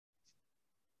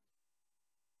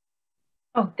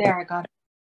Oh, there, I got it.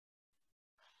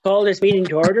 Call this meeting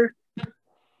to order.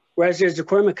 Whereas there's a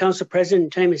quorum of council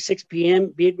present, time is 6 p.m.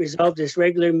 Be it resolved this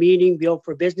regular meeting be open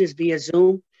for business via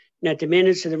Zoom, and that the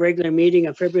minutes of the regular meeting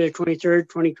of February 23rd,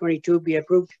 2022 be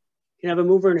approved. Can I have a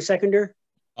mover and a seconder?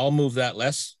 I'll move that,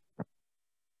 Les.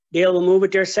 Dale will move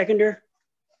it there, seconder.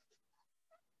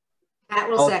 Pat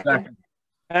will second.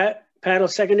 Pat will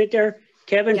second it there.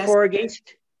 Kevin, Yes. for or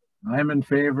against? I'm in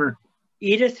favor.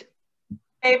 Edith?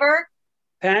 Favor?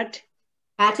 Pat?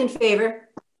 Pat in favor.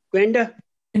 Glenda?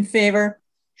 In favor.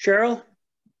 Cheryl?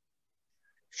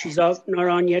 She's not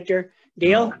on yet there.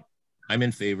 Dale? I'm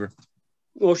in favor.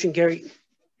 Motion carried.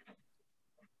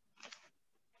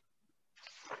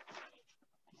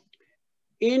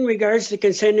 In regards to the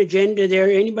consent agenda there,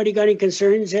 anybody got any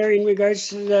concerns there in regards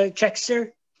to the checks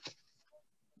there?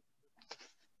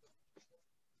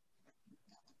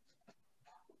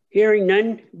 Hearing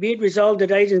none, be it resolved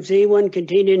that items A1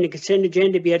 contained in the consent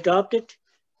agenda be adopted.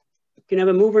 Can I have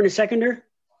a mover and a seconder?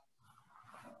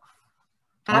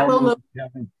 Pat will move.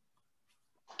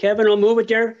 Kevin will move it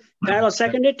there. Pat will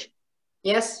second it.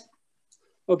 Yes.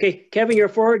 Okay, Kevin, you're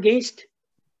for or against?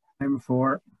 I'm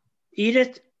for.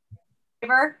 Edith?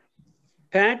 Favor?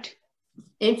 Pat?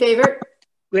 In favor.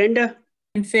 Glenda?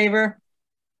 In favor.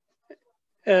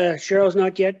 Cheryl's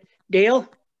not yet. Dale?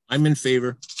 I'm in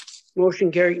favor.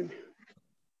 Motion carried.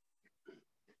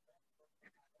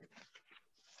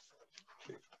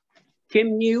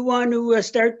 Kim, you want to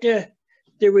start the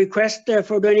request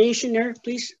for donation there,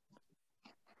 please?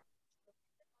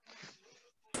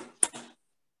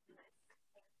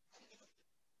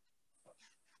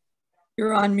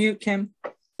 You're on mute, Kim.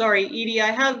 Sorry, Edie,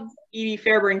 I have Edie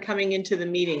Fairburn coming into the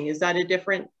meeting. Is that a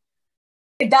different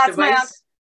That's device? my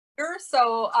answer.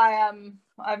 So I'm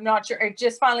not sure. It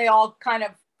just finally all kind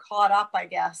of caught up, I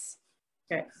guess.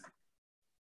 Okay.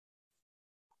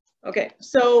 Okay,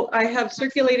 so I have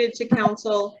circulated to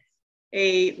council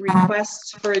a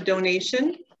request for a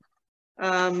donation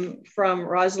from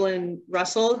Rosalind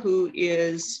Russell, who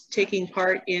is taking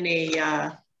part in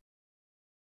a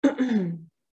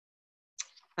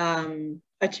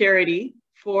charity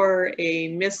for a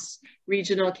Miss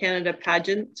Regional Canada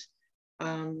pageant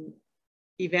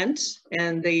event,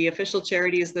 and the official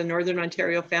charity is the Northern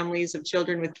Ontario Families of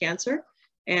Children with Cancer,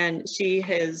 and she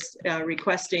is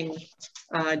requesting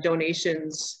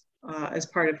donations as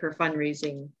part of her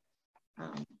fundraising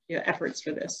efforts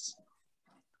for this.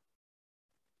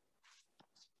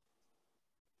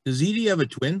 Does Edie have a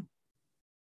twin?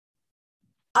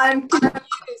 I'm confused.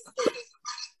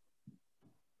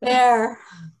 There.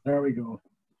 There we go.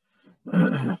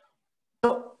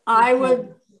 So I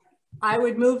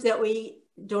would move that we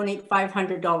donate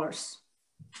 $500.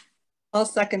 I'll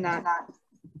second that.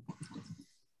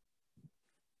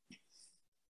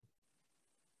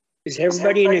 Is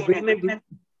everybody in agreement?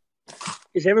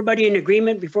 Is everybody in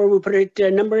agreement before we put a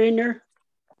number in there?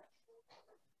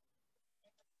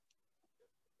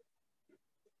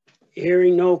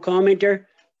 Hearing no comment there.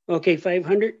 Okay,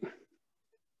 500.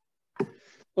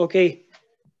 Okay.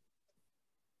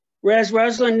 Whereas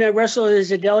Rosalind Russell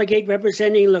is a delegate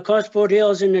representing Lacoste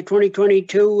Foothills in the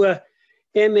 2022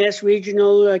 MS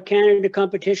Regional Canada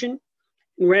competition.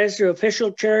 And whereas the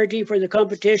official charity for the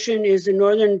competition is the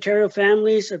Northern Ontario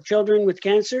Families of Children with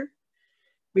Cancer,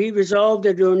 be resolved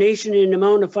a donation in the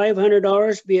amount of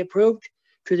 $500 be approved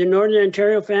to the Northern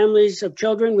Ontario Families of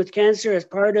Children with Cancer as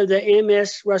part of the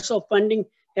MS Russell funding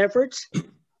efforts.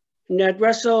 And that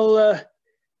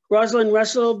Rosalind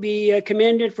Russell be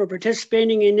commended for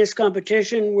participating in this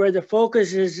competition where the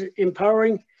focus is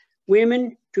empowering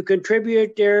women to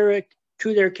contribute to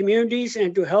their communities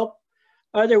and to help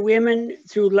other women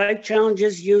through life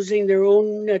challenges using their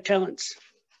own talents.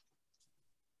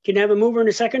 Can I have a mover and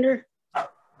a seconder?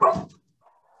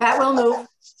 Pat will move.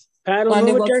 Pat will Glenda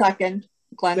move it will there. second.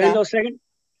 Glenda will second.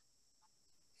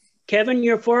 Kevin,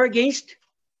 you're for or against?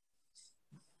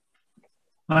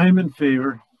 I'm in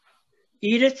favor.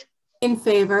 Edith? In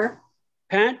favor.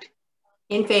 Pat?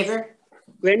 In favor.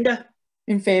 Glenda?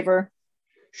 In favor.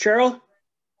 Cheryl?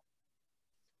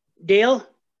 Dale?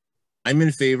 I'm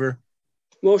in favor.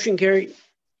 Motion carried.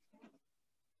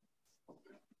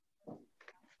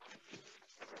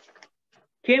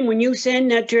 Kim, when you send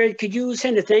that to, could you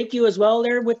send a thank you as well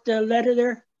there with the letter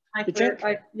there?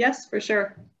 Yes, for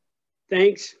sure.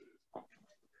 Thanks.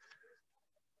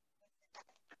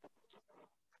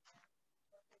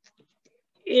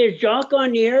 Is Jock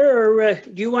on the air, or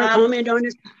do you want to comment on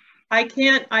this? I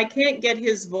can't get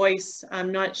his voice.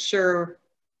 I'm not sure.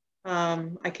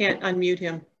 I can't unmute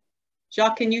him.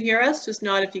 Jacques, can you hear us? Just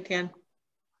nod if you can.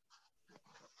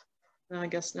 No, I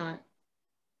guess not.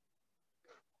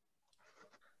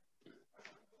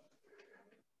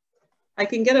 I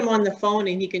can get him on the phone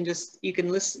and he can just, you can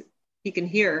listen, he can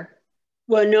hear.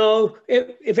 Well, no,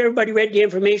 if everybody read the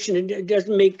information, it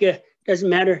doesn't make, doesn't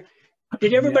matter.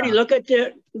 Did everybody Yeah. look at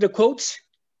the quotes?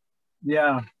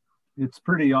 Yeah, it's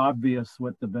pretty obvious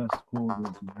what the best quote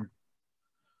is there.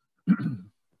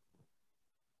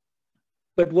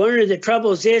 But one of the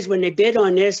troubles is when they bid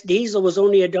on this, diesel was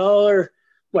only $1,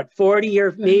 what, 40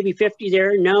 or maybe 50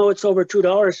 there. Now it's over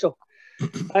 $2. So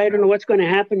I don't know what's going to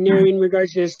happen there in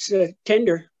regards to this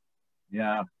tender.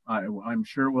 Yeah, I'm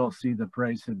sure we'll see the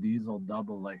price of diesel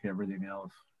double like everything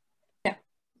else.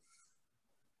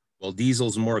 Well,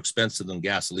 diesel's more expensive than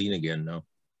gasoline again now.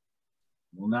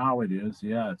 Well, now it is.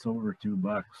 Yeah, it's over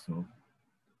 $2. So,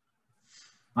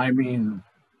 I mean,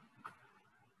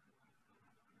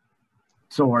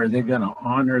 so are they going to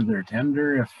honor their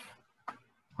tender?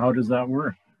 How does that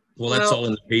work? Well, that's all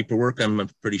in the paperwork, I'm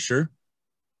pretty sure.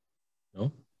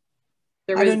 No?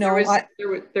 I don't know.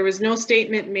 There was no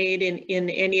statement made in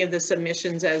any of the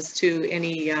submissions as to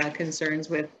any concerns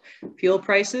with fuel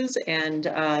prices, and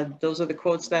those are the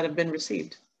quotes that have been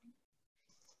received.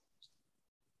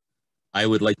 I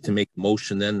would like to make a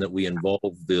motion then that we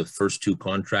involve the first two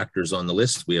contractors on the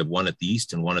list. We have one at the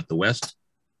east and one at the west.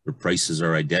 Their prices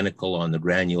are identical on the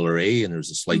granular A, and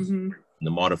there's a slight in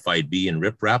the modified B and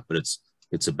riprap, but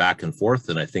it's a back and forth.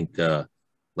 And I think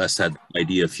Les had the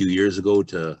idea a few years ago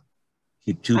to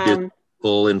keep two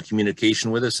people in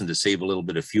communication with us and to save a little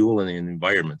bit of fuel in the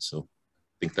environment. So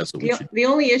I think that's what we should. The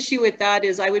only issue with that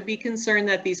is I would be concerned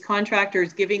that these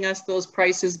contractors giving us those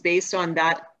prices based on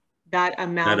that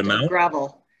amount of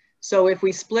gravel. So if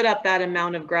we split up that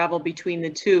amount of gravel between the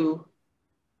two,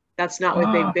 that's not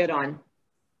what they bid on.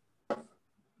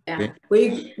 Yeah, Okay.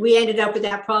 we ended up with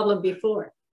that problem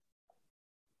before.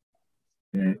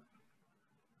 Okay.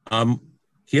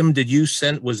 Kim,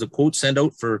 was the quote sent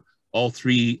out for all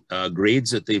three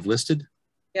grades that they've listed?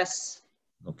 Yes.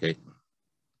 Okay.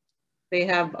 They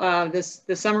have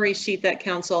the summary sheet that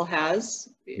council has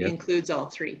includes all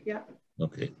three. Yeah.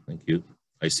 Okay, thank you.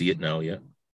 I see it now, yeah.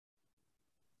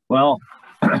 Well,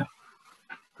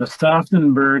 the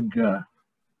Stauffenberg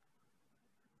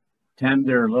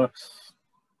tender looks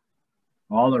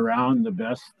all around the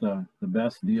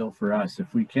best deal for us.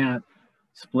 If we can't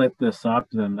split this up,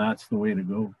 then that's the way to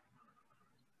go.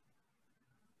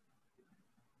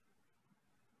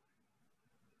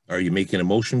 Are you making a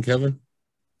motion, Kevin?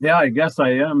 Yeah, I guess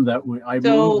I am. Move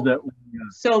that.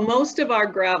 So most of our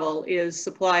gravel is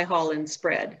supply, haul, and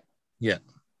spread. Yeah.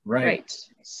 Right.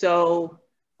 So.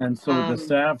 And so the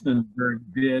Stauffenberg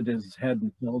bid is head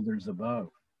and shoulders above.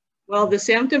 Well, the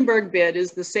Stauffenberg bid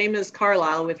is the same as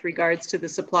Carlisle with regards to the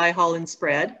supply, haul, and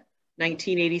spread,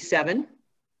 1987.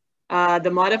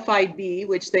 The modified B,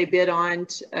 which they bid on,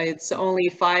 it's only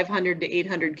 500 to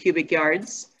 800 cubic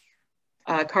yards.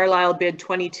 Carlisle bid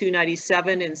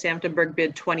 2297 and Stauffenberg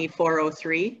bid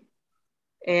 2403.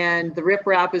 And the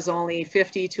riprap is only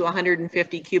 50 to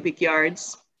 150 cubic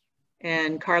yards.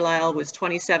 And Carlisle was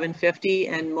 2750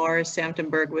 and Morris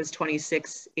Stauffenberg was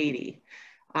 2680.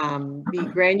 The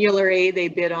granular A they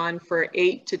bid on for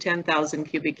 8 to 10,000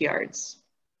 cubic yards.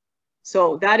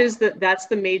 So that's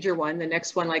the major one. The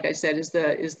next one, like I said, is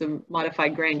the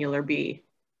modified granular B.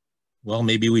 Well,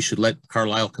 maybe we should let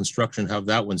Carlisle Construction have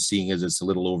that one, seeing as it's a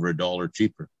little over $1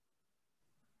 cheaper.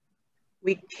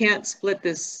 We can't split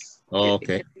this. Oh,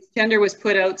 okay. This tender was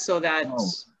put out so that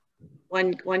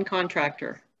one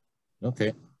contractor.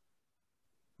 Okay.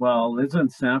 Well,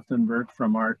 isn't Stauffenberg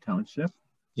from our township?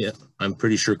 Yeah, I'm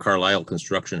pretty sure Carlisle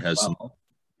Construction has some.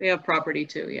 They have property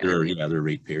too, yeah. They're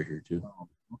ratepayer here too. Oh,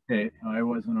 okay, I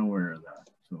wasn't aware of that.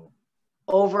 So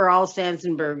overall,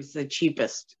 Stauffenberg's the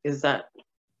cheapest. Is that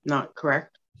not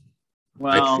correct?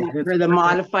 Well, for the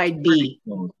modified B.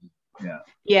 Yeah.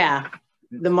 Yeah.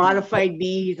 The modified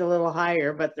B is a little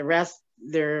higher, but the rest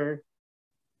they're.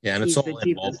 Yeah, and it's all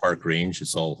in ballpark range.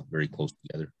 It's all very close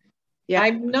together. Yeah,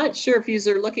 I'm not sure if you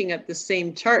are looking at the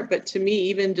same chart, but to me,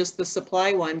 even just the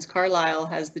supply ones, Carlisle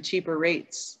has the cheaper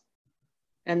rates.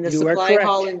 And the supply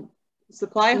haul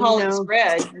and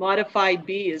spread, modified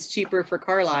B is cheaper for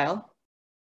Carlisle.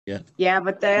 Yeah. Yeah,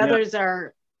 but the others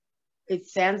are,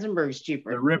 it's Stauffenberg's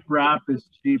cheaper. The riprap is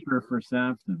cheaper for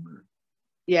Stauffenberg.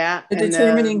 Yeah. The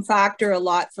determining factor a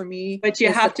lot for me. But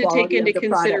you have to take into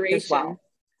consideration,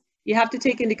 you have to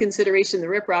take into consideration the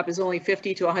riprap is only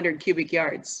 50 to 100 cubic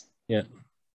yards. Yeah.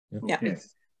 Okay.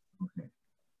 Okay.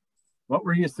 What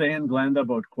were you saying, Glenda,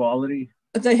 about quality?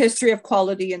 the history of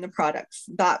quality in the products.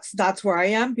 That's where I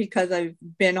am, because I've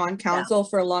been on council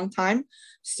for a long time.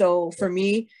 So for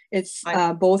me, it's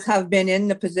both have been in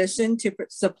the position to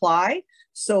supply.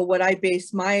 So what I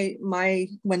base my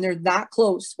when they're that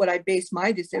close, what I base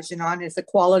my decision on is the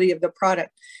quality of the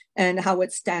product and how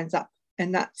it stands up.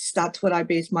 And that's what I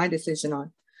base my decision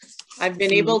on. I've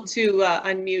been able to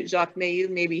unmute Jacques Mailloux.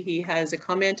 Maybe he has a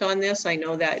comment on this. I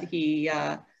know that he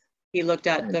looked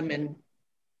at them, and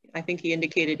I think he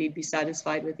indicated he'd be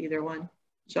satisfied with either one.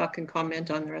 Jacques can comment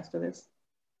on the rest of this.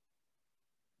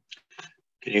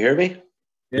 Can you hear me?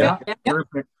 Yeah,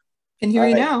 perfect. Can hear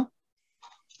you now.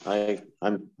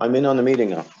 I'm in on the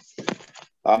meeting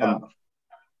now.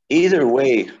 Either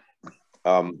way,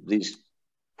 these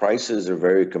prices are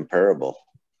very comparable.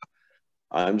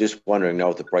 I'm just wondering now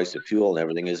with the price of fuel and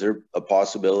everything, is there a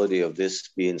possibility of this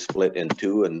being split in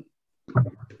two and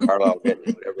Carlisle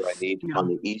getting whatever I need on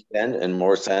the east end and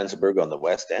Moore Sandsburg on the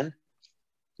west end?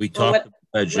 We talked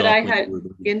about what I had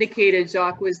indicated,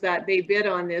 Jacques, was that they bid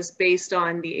on this based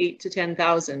on the 8,000 to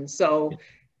 10,000. So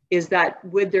is that,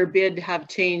 would their bid have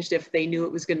changed if they knew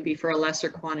it was going to be for a lesser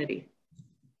quantity?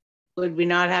 Would we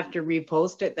not have to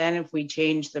repost it then if we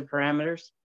change the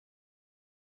parameters?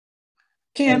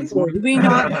 Kim, did we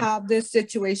not have this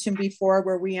situation before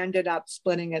where we ended up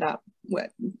splitting it up?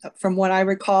 From what I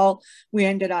recall, we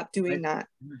ended up doing that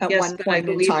at one point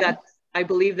in time. I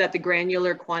believe that the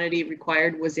granular quantity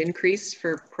required was increased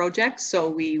for projects, so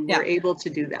we were able to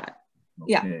do that.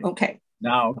 Yeah, okay.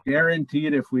 Now,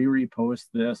 guaranteed if we repost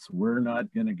this, we're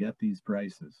not going to get these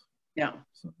prices. Yeah.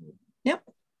 So,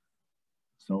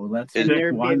 so let's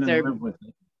pick one and live with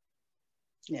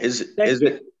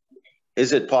it.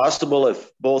 Is it possible,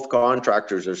 if both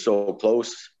contractors are so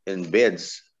close in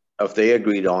bids, if they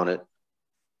agreed on it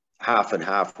half and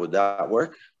half, would that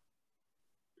work?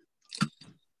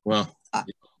 Well,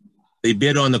 they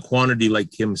bid on the quantity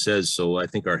like Kim says, so I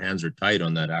think our hands are tied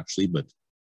on that actually, but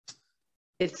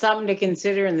it's something to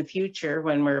consider in the future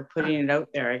when we're putting it out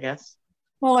there, I guess.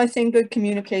 Well, I think good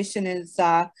communication is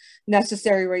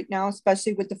necessary right now,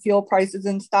 especially with the fuel prices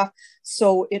and stuff.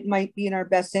 So it might be in our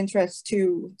best interest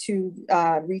to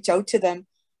reach out to them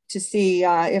to see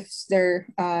if they're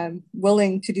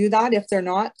willing to do that. If they're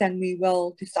not, then we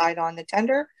will decide on the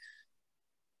tender.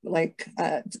 Like,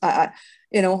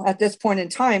 you know, at this point in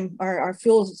time, our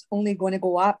fuel is only going to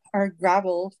go up. Our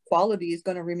gravel quality is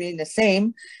going to remain the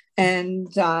same.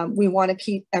 And we want to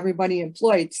keep everybody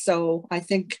employed. So I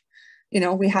think, you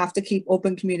know, we have to keep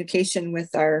open communication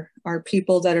with our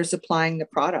people that are supplying the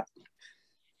product.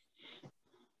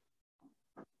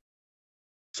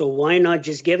 So why not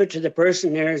just give it to the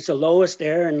person there's the lowest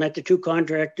there and let the two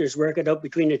contractors work it out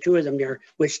between the two of them there,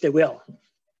 which they will.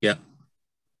 Yeah.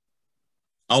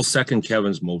 I'll second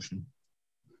Kevin's motion.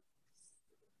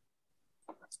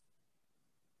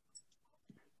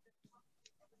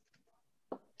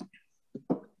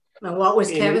 Now, what was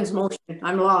Kevin's motion?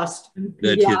 I'm lost.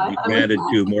 That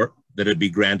it'd be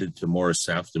granted to Morris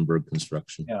Saftenberg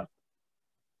Construction. Yeah.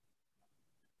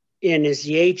 And is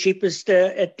the A cheapest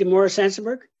at the Morris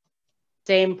Saftenberg?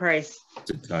 Same price.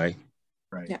 It's a tie.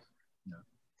 Right. Yeah.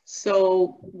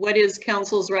 So what is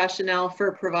council's rationale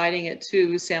for providing it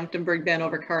to Saftenberg then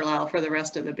over Carlisle for the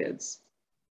rest of the bids?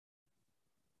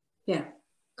 Yeah,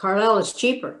 Carlisle is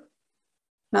cheaper.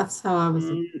 That's how I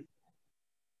was.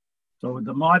 So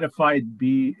the modified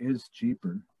B is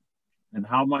cheaper. And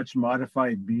how much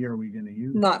modified B are we going to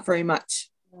use? Not very much.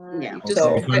 Yeah. Just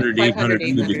So 800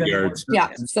 cubic yards.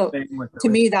 Yeah. So to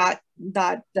me, that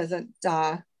doesn't,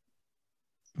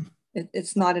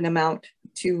 it's not an amount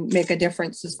to make a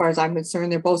difference as far as I'm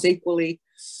concerned. They're both equally.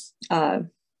 They're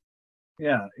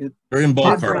in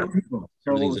ballpark.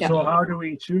 So how do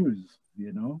we choose,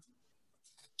 you know?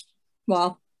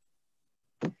 Well,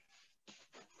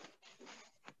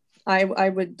 I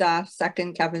would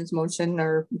second Kevin's motion,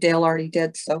 or Dale already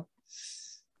did, so.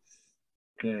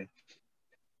 Okay.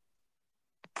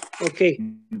 Okay.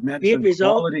 You mentioned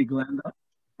quality, Glenda.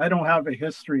 I don't have a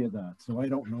history of that, so I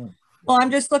don't know. Well,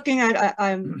 I'm just looking at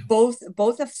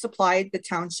both have supplied the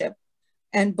township,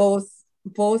 and both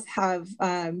have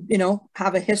you know,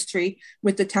 have a history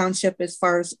with the township as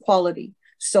far as quality.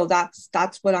 So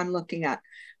that's what I'm looking at,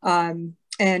 and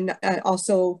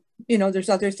also, you know, there's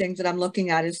other things that I'm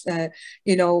looking at is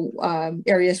you know,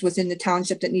 areas within the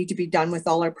township that need to be done with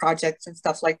all our projects and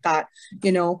stuff like that.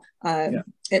 You know,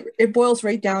 it boils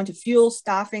right down to fuel,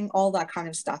 staffing, all that kind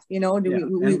of stuff. You know,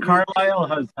 Carlisle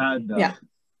has had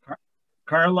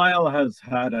Carlisle has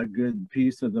had a good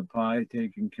piece of the pie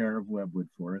taking care of Webwood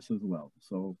for us as well.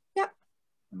 So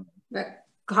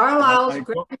Carlisle's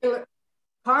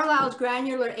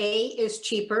granular A is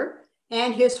cheaper,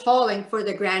 And his hauling for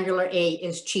the granular A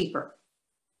is cheaper.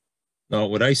 Not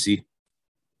what I see.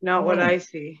 Not what I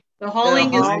see. The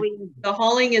hauling is hauling- the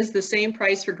hauling is the same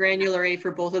price for granular A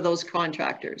for both of those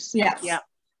contractors. Yes. Yeah.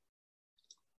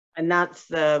 And that's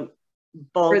the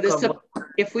For bulk the of,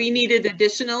 if we needed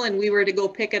additional and we were to go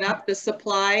pick it up, the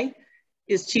supply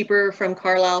is cheaper from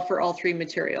Carlisle for all three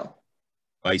material.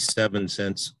 By 7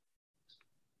 cents.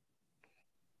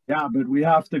 Yeah, but we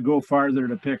have to go farther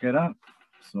to pick it up.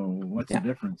 So what's the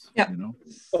difference? Yeah. You know?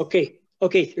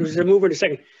 Okay, there's a mover in a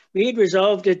second. We had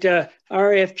resolved that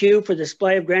RFQ for the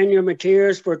supply of granular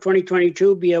materials for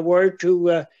 2022 be awarded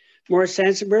to Morris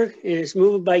Sansenberg. It is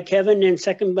moved by Kevin and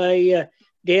second by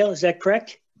Dale. Is that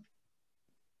correct?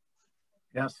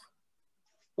 Yes.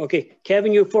 Okay,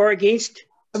 Kevin, you for, against?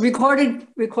 A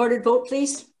recorded vote,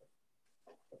 please.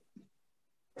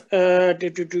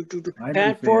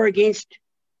 Pat, for, against?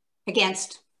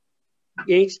 Against.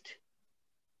 Against.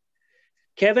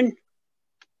 Kevin?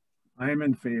 I'm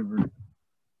in favor.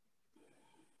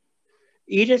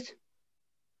 Edith?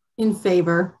 In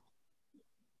favor.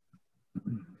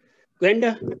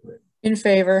 Glenda? In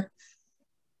favor.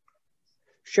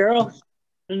 Cheryl?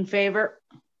 in favor.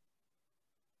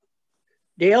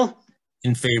 Dale?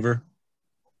 In favor.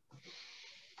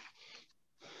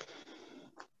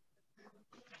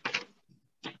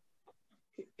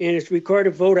 And it's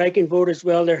recorded vote. I can vote as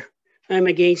well there. I'm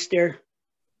against there.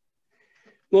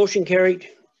 Motion carried.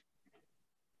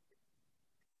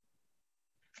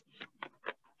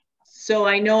 So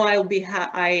I know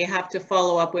I have to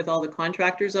follow up with all the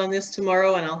contractors on this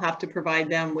tomorrow, and I'll have to provide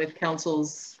them with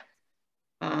council's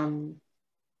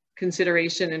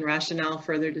consideration and rationale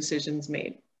for their decisions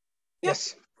made.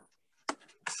 Yes.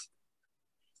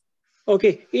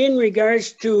 Okay, in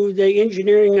regards to the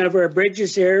engineering of our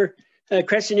bridges there,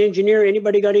 Crescent Engineer,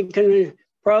 anybody got any kind of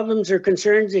problems or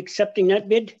concerns accepting that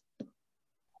bid?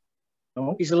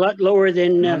 No. He's a lot lower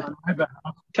than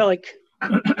Telek.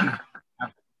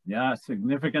 Yeah,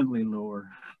 significantly lower.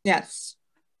 Yes.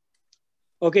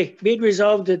 Okay, bid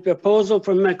resolved that proposal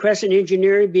from Crescent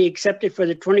Engineering be accepted for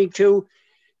the 22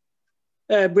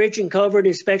 bridge and culvert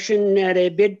inspection at a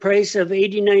bid price of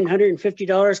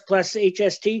 $8,950 plus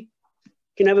HST.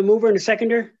 Can I have a mover and a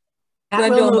seconder?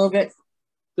 Glenda will move it.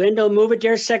 Glenda will move it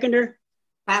there, seconder.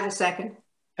 Pat will second.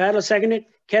 Pat will second it.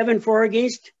 Kevin, for,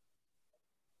 against?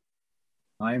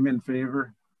 I'm in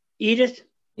favor. Edith?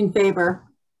 In favor.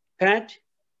 Pat?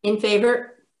 In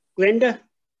favor. Glenda?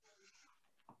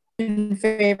 In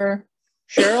favor.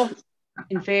 Cheryl?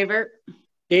 In favor.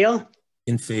 Dale?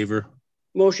 In favor.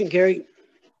 Motion carried.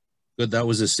 Good. That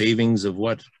was a savings of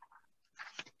what?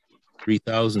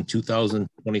 $3,000, $2,000,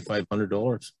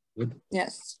 $2,500. Good.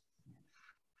 Yes.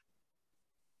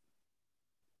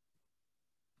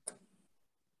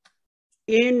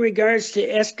 In regards to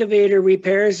excavator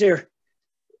repairs there,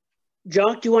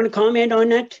 Jock, do you want to comment on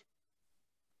that?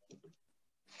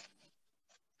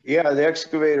 Yeah, the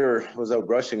excavator was out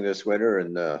brushing this winter,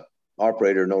 and the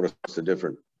operator noticed a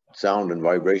different sound and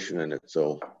vibration in it.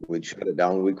 So we shut it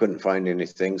down. We couldn't find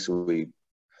anything. So we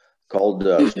called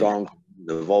Strong,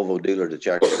 the Volvo dealer, to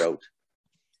check it out.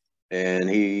 And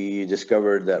he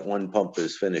discovered that one pump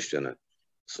is finished in it.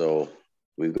 So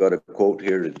we've got a quote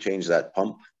here to change that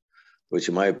pump, which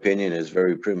in my opinion is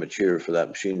very premature for that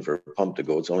machine for a pump to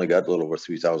go. It's only got a little over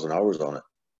 3,000 hours on it.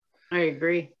 I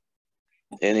agree.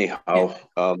 Anyhow,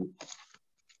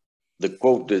 the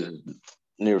quote is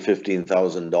near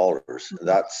 $15,000.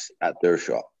 That's at their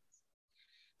shop.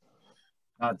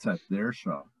 That's at their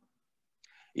shop.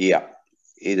 Yeah,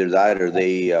 either that or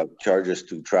they charge us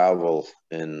to travel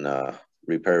and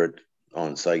repair it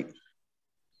on site.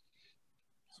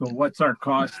 So what's our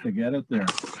cost to get it there?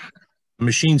 The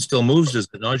machine still moves, does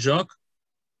it not, Jacques?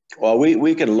 Well,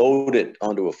 we can load it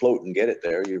onto a float and get it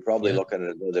there. You're probably looking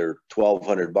at another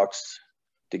 $1,200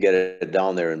 to get it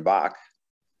down there and back.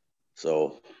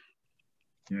 So,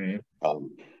 Okay. How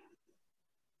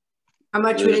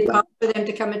much would it cost for them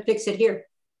to come and fix it here?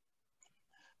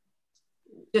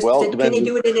 Just well, can they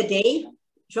do it in a day?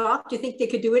 Jacques, do you think they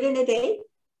could do it in a day?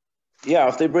 Yeah,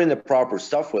 if they bring the proper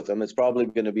stuff with them, it's probably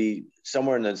going to be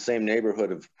somewhere in the same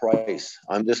neighborhood of price.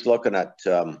 I'm just looking at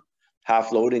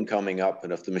half loading coming up,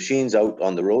 and if the machine's out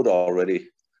on the road already,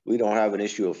 we don't have an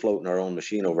issue of floating our own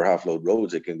machine over half load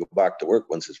roads. It can go back to work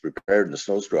once it's repaired and the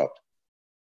snow's dropped.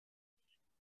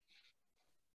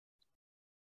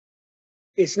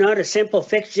 It's not a simple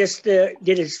fix, just did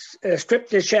it strip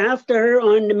the shaft there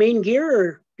on the main gear,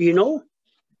 or do you know?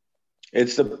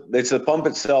 It's the pump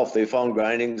itself. They found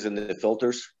grindings in the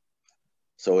filters.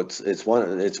 So it's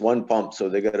one pump, so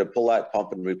they got to pull that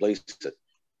pump and replace it.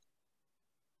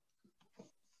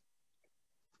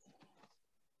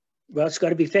 Well, it's got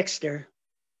to be fixed there.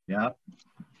 Yeah.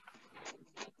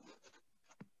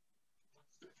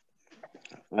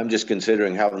 I'm just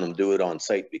considering having them do it on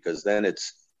site, because then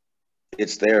it's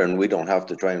there and we don't have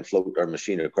to try and float our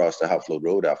machine across the half load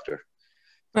road after.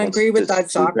 I Once agree with it's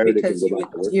that, Jacques, repaired, it can because go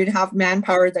back to work. you'd have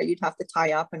manpower that you'd have to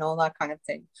tie up and all that kind of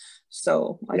thing.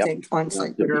 So I Yep. think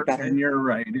on-site would be better. And you're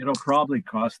right. It'll probably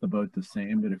cost about the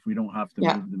same, but if we don't have to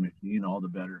Yeah. move the machine, all the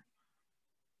better.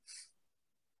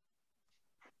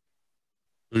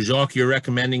 So Jacques, you're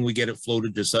recommending we get it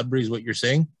floated to Sudbury, is what you're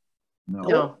saying?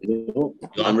 No. No.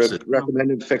 I'm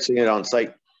recommending fixing it on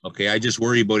site. Okay, I just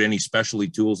worry about any specialty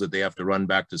tools that they have to run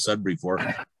back to Sudbury for.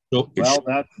 So it's Well,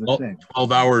 that's the thing.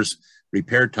 12 hours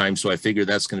repair time, so I figure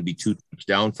that's going to be 2 trips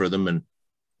down for them. And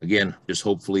again, just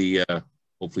hopefully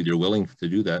they're willing to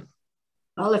do that.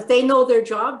 Well, if they know their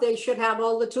job, they should have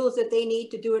all the tools that they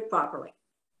need to do it properly.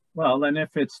 Well, and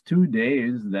if it's 2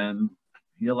 days, then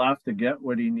he'll have to get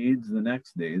what he needs the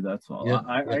next day. That's all. Yeah.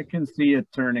 I can see it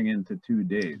turning into 2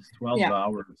 days, 12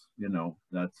 hours, you know,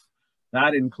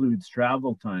 that includes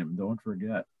travel time. Don't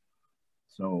forget.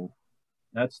 So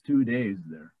that's 2 days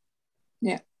there.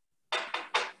 Yeah.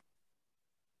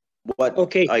 What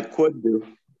I could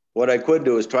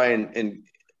do is try and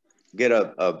get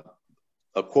a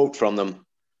quote from them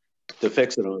to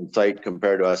fix it on site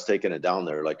compared to us taking it down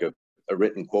there, like a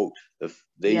written quote. If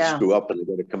they screw up and they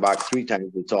got to come back 3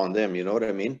 times, it's on them. You know what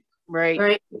I mean? Right.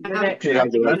 Right. That's a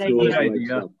good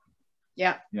idea.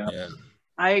 Yeah. Yeah.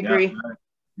 I agree.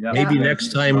 Yeah. Maybe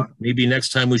next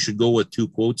time we should go with 2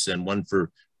 quotes, and one for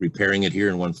repairing it here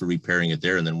and one for repairing it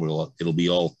there, and then it'll be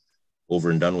all over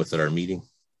and done with at our meeting.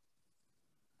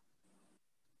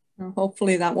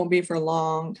 Hopefully that won't be for a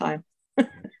long time.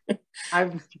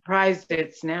 I'm surprised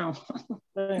it's now.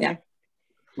 Yeah.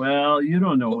 Well, you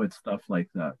don't know with stuff like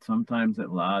that. Sometimes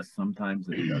it lasts, sometimes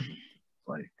it doesn't.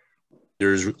 Like,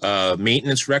 there's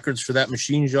maintenance records for that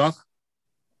machine, Jacques?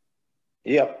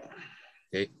 Yep.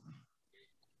 Okay.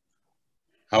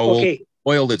 How old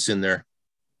oil that's in there?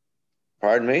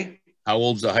 Pardon me? How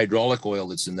old's the hydraulic oil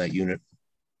that's in that unit?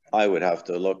 I would have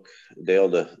to look,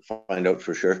 Dale, to find out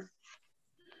for sure.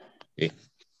 Okay.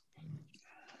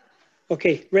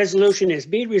 Okay, resolution is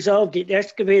be it resolved that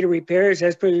excavator repairs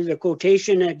as per the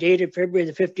quotation dated February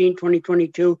the 15th,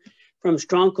 2022 from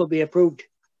Strong will be approved.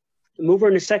 The mover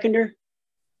and the seconder?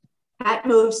 Pat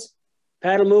moves.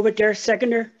 Pat will move it there.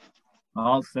 Seconder?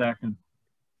 I'll second.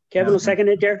 Kevin will second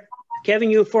it there.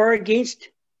 Kevin, you for or against?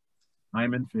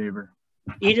 I'm in favor.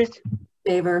 Edith?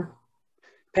 Favor.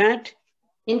 Pat?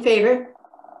 In favor.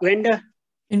 Linda?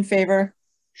 In favor.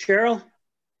 Cheryl?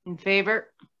 In favor.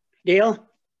 Dale?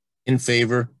 In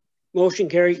favor. Motion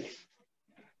carried.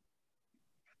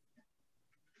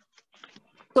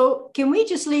 So can we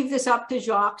just leave this up to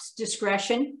Jacques'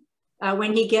 discretion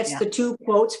when he gets the 2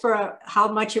 quotes for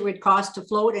how much it would cost to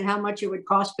float and how much it would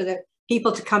cost for the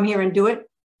people to come here and do it?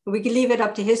 We can leave it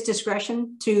up to his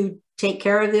discretion to take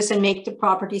care of this and make the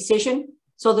proper decision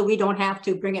so that we don't have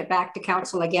to bring it back to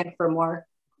council again for more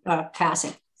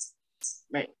passing.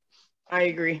 Right. I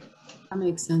agree. That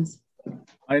makes sense.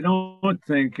 I don't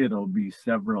think it'll be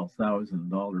several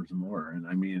 $1,000s more. And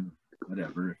I mean,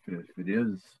 whatever, if it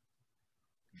is,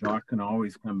 Jacques can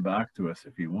always come back to us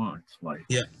if he wants. Like,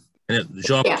 yeah. And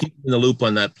Jacques, keep in the loop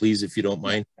on that, please, if you don't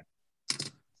mind.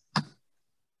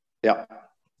 Yeah.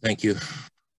 Thank you.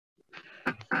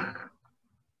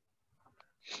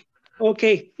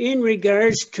 Okay, in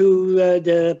regards to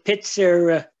the pits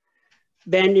or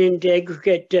abandoned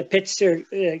aggregate pits,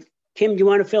 Kim, do you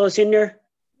want to fill us in there?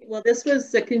 Well, this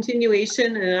was a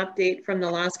continuation and an update from the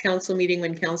last council meeting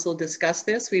when council discussed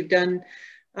this. We've done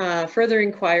further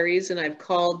inquiries, and I've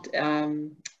called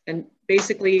and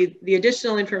basically the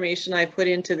additional information I put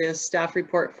into this staff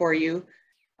report for you,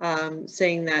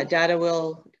 saying that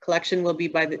collection will be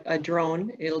by a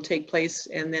drone. It'll take place,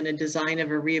 and then a design of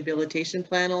a rehabilitation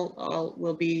plan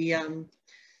will be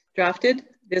drafted.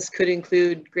 This could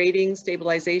include grading,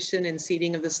 stabilization, and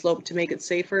seeding of the slope to make it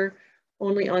safer.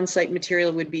 Only on-site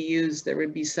material would be used. There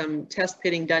would be some test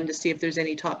pitting done to see if there's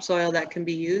any topsoil that can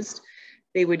be used.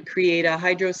 They would create a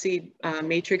hydro seed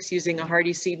matrix using a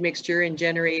hardy seed mixture and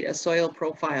generate a soil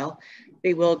profile.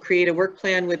 They will create a work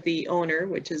plan with the owner,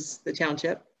 which is the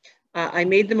township. I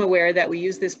made them aware that we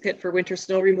use this pit for winter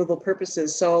snow removal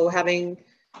purposes. So having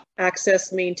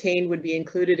access maintained would be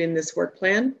included in this work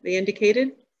plan, they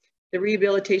indicated. The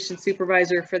rehabilitation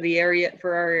supervisor for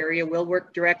our area will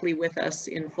work directly with us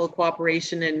in full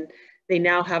cooperation, and they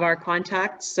now have our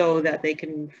contacts so that they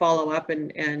can follow up and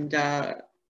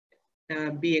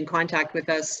be in contact with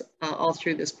us all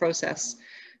through this process.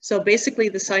 So basically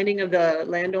the signing of the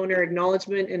landowner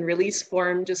acknowledgement and release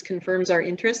form just confirms our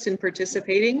interest in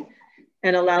participating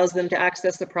and allows them to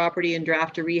access the property and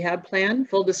draft a rehab plan.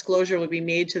 Full disclosure will be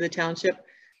made to the township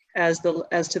as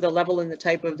to the level and the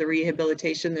type of the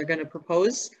rehabilitation they're going to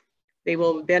propose. They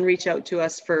will then reach out to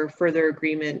us for further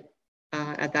agreement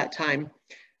at that time.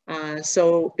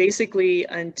 So basically,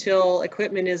 until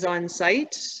equipment is on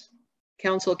site,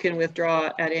 council can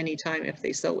withdraw at any time if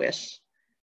they so wish.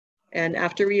 And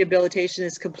after rehabilitation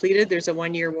is completed, there's a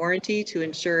 1-year warranty to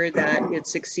ensure that it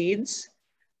succeeds.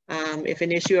 If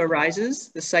an issue arises,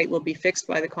 the site will be fixed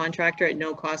by the contractor at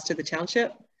no cost to the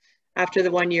township. After the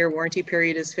 1-year warranty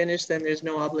period is finished, then there's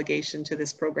no obligation to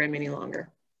this program any longer.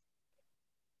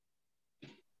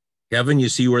 Kevin, you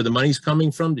see where the money's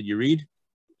coming from? Did you read?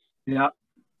 Yeah.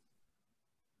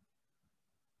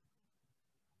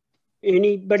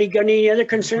 Anybody got any other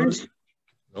concerns?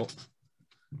 No.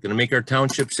 Going to make our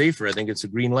township safer. I think it's a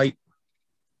green light.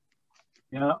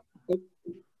 Yeah.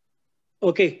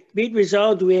 Okay, be it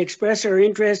resolved, we express our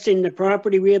interest in the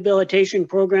property rehabilitation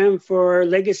program for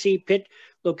Legacy Pit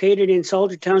located in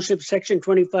Salter Township, Section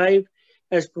 25,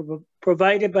 as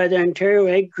provided by the Ontario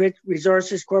Aggregate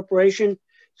Resources Corporation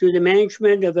through the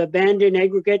Management of Abandoned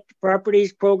Aggregate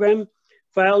Properties Program,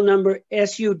 file number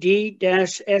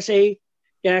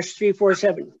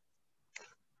SUD-SA-347.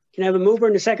 Can I have a mover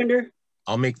and a seconder?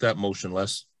 I'll make that motion,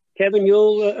 Les. Kevin,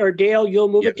 or Dale, you'll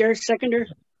move it there, seconder?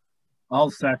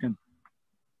 I'll second.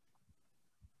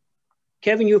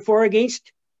 Kevin, you for,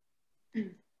 against?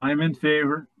 I'm in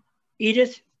favor.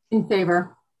 Edith? In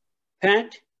favor.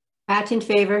 Pat? Pat in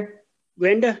favor.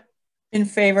 Brenda? In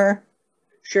favor.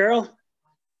 Cheryl?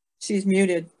 She's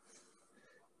muted.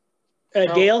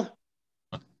 Dale?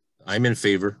 I'm in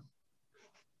favor.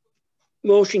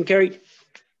 Motion carried.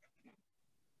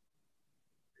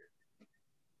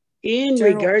 In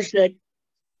regards to that.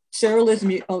 Cheryl is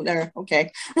mute. Oh, there.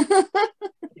 Okay.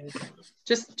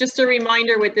 Just a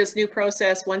reminder with this new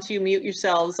process, once you mute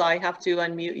yourselves, I have to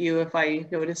unmute you if I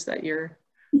notice that you're.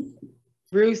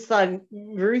 Ruth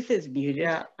is muted.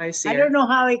 Yeah, I see. I don't know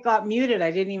how it got muted.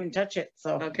 I didn't even touch it.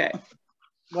 So okay.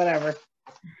 Whatever.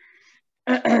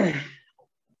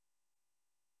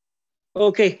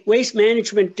 Okay, waste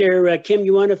management there. Kim,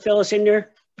 you want to fill us in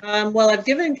there? Well, I've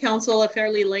given council a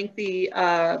fairly lengthy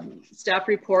staff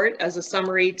report as a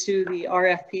summary to the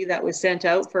RFP that was sent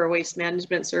out for waste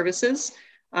management services.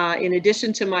 In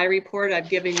addition to my report, I've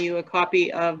given you a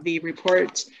copy of the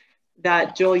report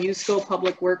that Joel Yusko,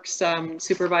 Public Works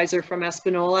Supervisor from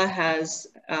Espanola, has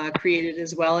created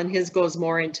as well. And his goes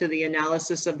more into the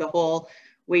analysis of the whole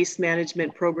waste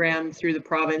management program through the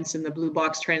province and the blue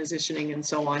box transitioning and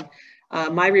so on.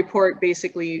 My report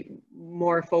basically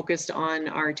more focused on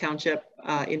our township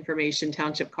information,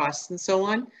 township costs and so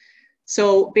on.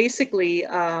 So basically,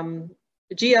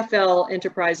 GFL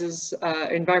Enterprises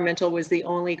Environmental was the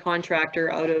only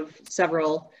contractor out of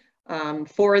several,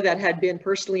 4 that had been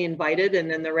personally invited,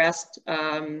 and then the rest,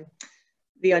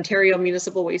 the Ontario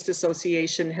Municipal Waste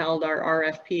Association held our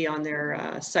RFP on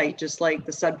their site, just like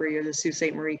the Sudbury or the Sault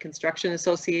Ste. Marie Construction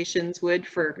Associations would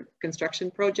for construction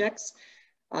projects.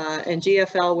 And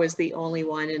GFL was the only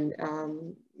one, and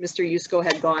Mr. Yusko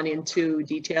had gone into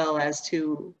detail as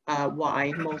to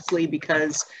why, mostly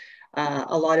because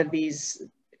a lot of these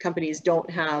companies don't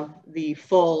have the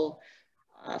full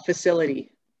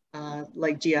facility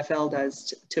like GFL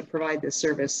does to provide this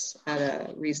service at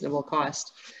a reasonable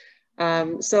cost.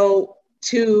 So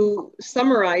to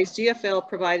summarize, GFL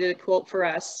provided a quote for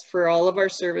us for all of our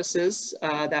services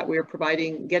that we're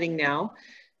getting now.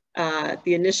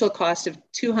 The initial cost of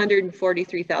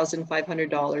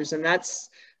 $243,500, and that's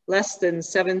less than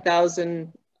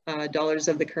 $7,000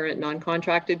 of the current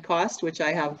non-contracted cost, which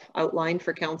I have outlined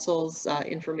for council's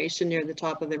information near the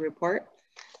top of the report.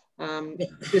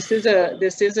 This is a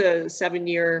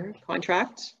 7-year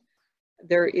contract.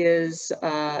 There is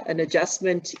an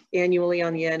adjustment annually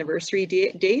on the anniversary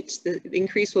date. The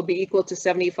increase will be equal to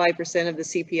 75% of the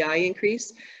CPI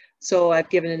increase. So I've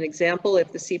given an example.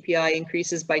 If the CPI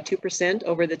increases by 2%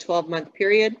 over the 12-month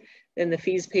period, then the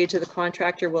fees paid to the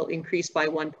contractor will increase by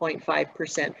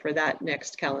 1.5% for that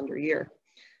next calendar year.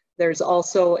 There's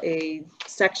also a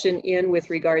section in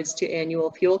with regards to annual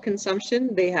fuel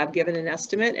consumption. They have given an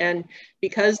estimate, and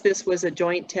because this was a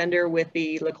joint tender with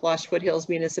the La Cloche Foothills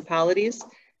municipalities,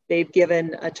 they've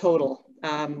given a total.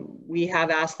 We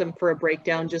have asked them for a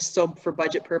breakdown just so for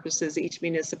budget purposes, each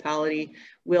municipality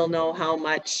will know how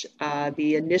much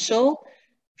the initial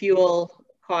fuel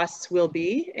costs will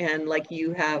be. And like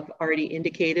you have already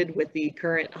indicated, with the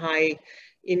current high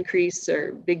increase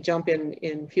or big jump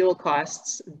in fuel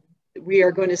costs, we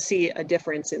are going to see a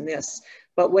difference in this.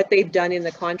 But what they've done in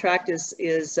the contract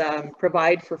is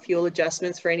provide for fuel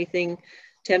adjustments for anything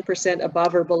 10%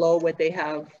 above or below what they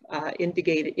have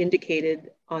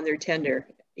indicated on their tender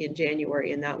in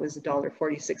January, and that was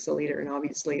 $1.46 a liter, and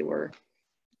obviously we're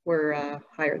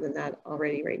higher than that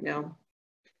already right now.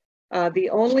 The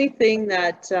only thing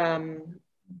that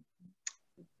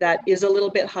that is a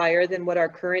little bit higher than what our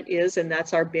current is, and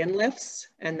that's our bin lifts,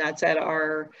 and that's at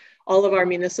all of our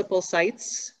municipal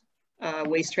sites,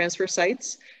 waste transfer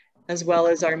sites, as well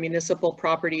as our municipal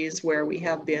properties where we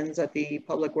have bins at the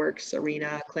Public Works,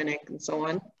 Arena, Clinic, and so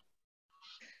on.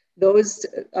 Those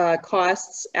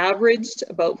costs averaged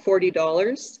about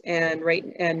 $40, and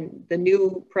the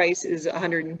new price is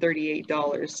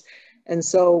 $138. And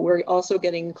so we're also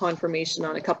getting confirmation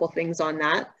on a couple things on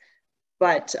that.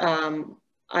 But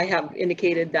I have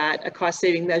indicated that a cost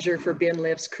saving measure for bin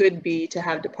lifts could be to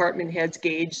have department heads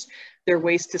gauge their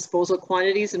waste disposal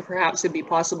quantities, and perhaps it'd be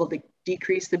possible to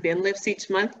decrease the bin lifts each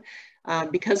month,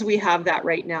 because we have that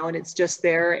right now and it's just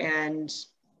there, and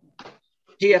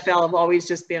GFL have always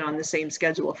just been on the same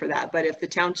schedule for that. But if the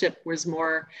township was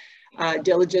more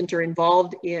diligent or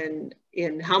involved in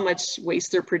how much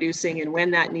waste they're producing and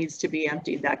when that needs to be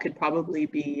emptied, that could probably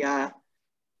be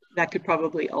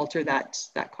alter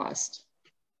that cost.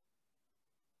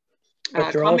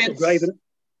 But they're also driving.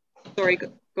 Sorry,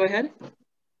 go ahead.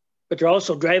 But they're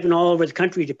also driving all over the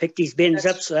country to pick these bins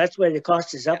up, so that's why the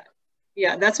cost is up.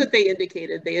 Yeah, that's what they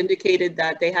indicated. They indicated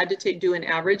that they had to do an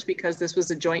average because this was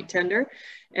a joint tender.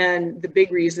 And the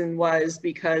big reason was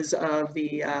because of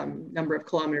the number of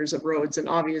kilometers of roads. And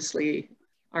obviously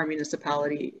our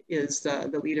municipality is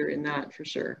the leader in that for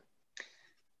sure.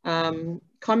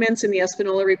 Comments in the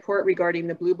Espanola report regarding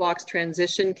the blue box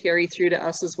transition carry through to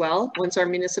us as well. Once our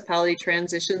municipality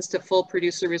transitions to full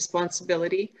producer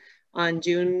responsibility on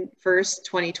June 1st,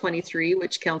 2023,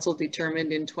 which council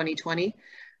determined in 2020,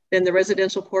 then the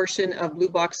residential portion of blue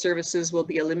box services will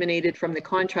be eliminated from the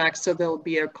contract, so there'll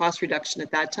be a cost reduction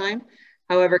at that time.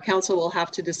 However, council will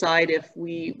have to decide if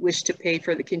we wish to pay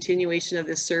for the continuation of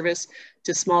this service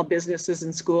to small businesses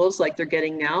and schools like they're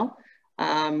getting now,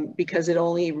 because it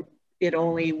only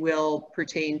will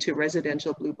pertain to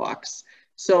residential blue box.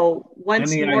 So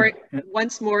once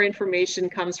more information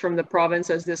comes from the province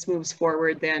as this moves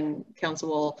forward, then council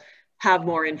will have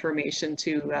more information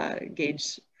to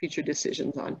gauge future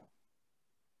decisions on.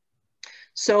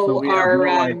 So we have no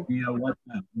idea what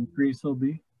that increase will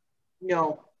be?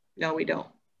 No, we don't.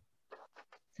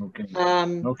 Okay.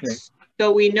 Okay.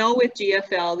 So we know with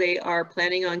GFL, they are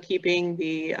planning on keeping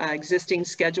the existing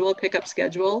pickup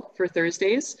schedule for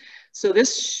Thursdays. So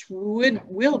this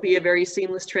will be a very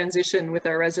seamless transition with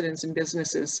our residents and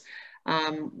businesses.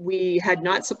 We had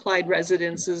not supplied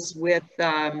residences with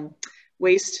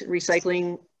waste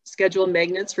recycling schedule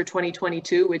magnets for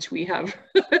 2022, which we have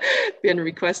been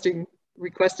requested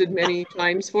many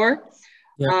times for.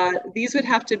 Yeah. These would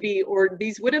have to be, or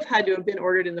these would have had to have been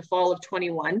ordered in the fall of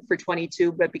 21 for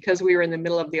 22, but because we were in the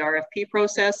middle of the RFP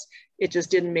process, it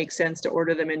just didn't make sense to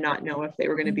order them and not know if they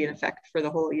were going to be in effect for the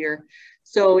whole year.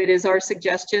 So it is our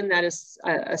suggestion that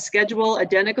a schedule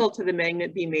identical to the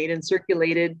magnet be made and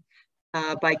circulated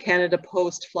by Canada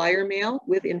Post flyer mail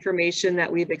with information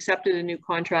that we've accepted a new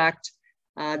contract.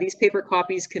 These paper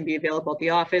copies can be available at the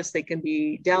office. They can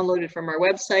be downloaded from our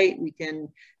website. We can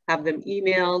have them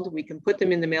emailed. We can put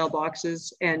them in the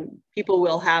mailboxes, and people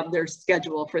will have their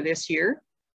schedule for this year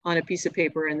on a piece of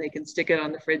paper, and they can stick it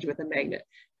on the fridge with a magnet.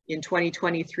 In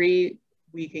 2023,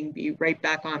 we can be right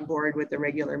back on board with the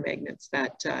regular magnets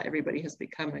that everybody has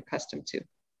become accustomed to.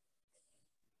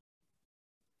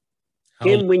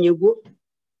 Kim, when you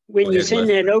send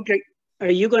that out,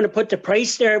 are you going to put the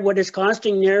price there, what it's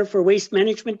costing there for waste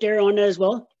management there on that as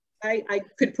well? I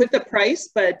could put the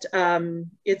price, but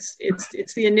it's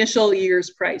the initial year's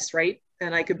price, right?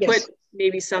 And I could put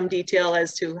maybe some detail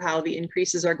as to how the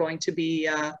increases are going to be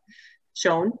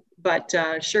shown, but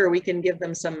sure, we can give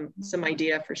them some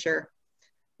idea for sure.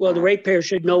 Well, the ratepayer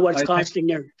should know what's costing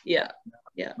there. Yeah.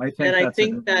 I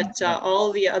think that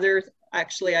all the other,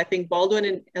 actually, I think Baldwin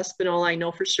and Espanola, I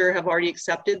know for sure, have already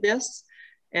accepted this,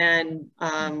 and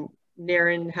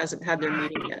Nairn hasn't had their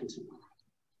meeting yet.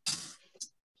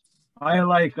 I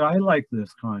like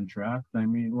this contract. I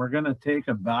mean, we're going to take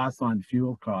a bath on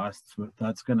fuel costs, but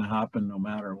that's going to happen no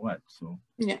matter what. So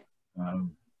yeah,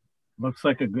 looks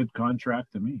like a good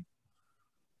contract to me.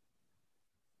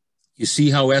 You see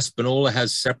how Espanola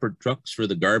has separate trucks for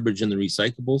the garbage and the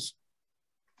recyclables?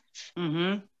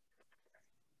 Mm-hmm.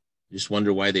 Just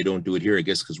wonder why they don't do it here. I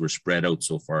guess because we're spread out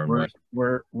so far.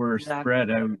 We're exactly.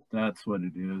 Spread out. That's what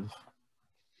it is.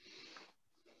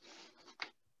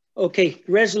 Okay,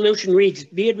 resolution reads,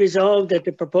 be it resolved that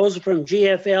the proposal from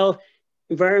GFL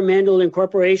Environmental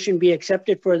Incorporation be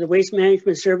accepted for the waste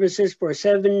management services for a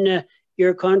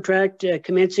 7-year contract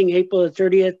commencing April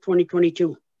 30th,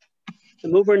 2022. The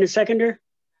mover and the seconder?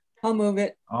 I'll move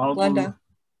it. Glenda.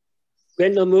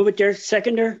 Glenda will move it there.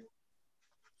 Seconder?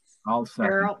 I'll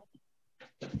second.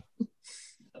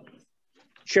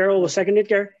 Cheryl will second it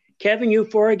there. Kevin, you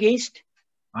for, against?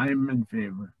 I'm in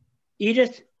favor.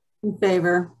 Edith? In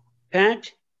favor.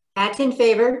 Pat? Pat in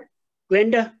favor.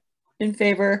 Glenda? In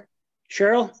favor.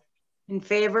 Cheryl? In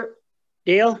favor.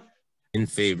 Dale? In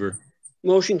favor.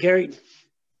 Motion carried.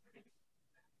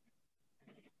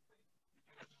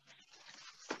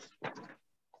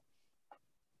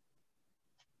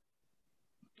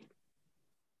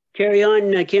 Carry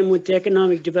on, Kim, with the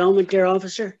economic development there,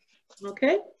 officer.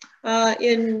 Okay.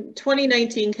 In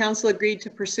 2019, Council agreed to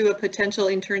pursue a potential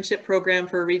internship program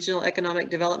for a regional economic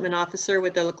development officer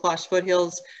with the La Cloche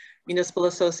Foothills Municipal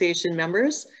Association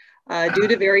members. Due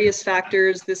to various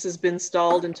factors, this has been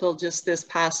stalled until just this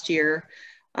past year.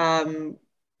 One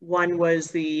was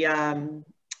the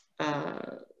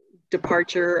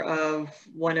departure of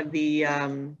one of the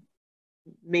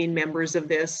main members of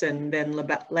this, and then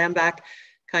Lambach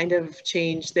kind of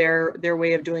changed their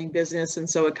way of doing business, and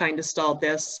so it kind of stalled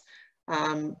this.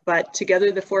 But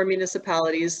together, the 4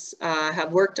 municipalities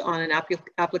have worked on an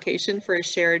application for a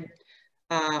shared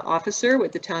officer,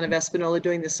 with the town of Espanola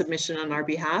doing the submission on our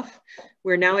behalf.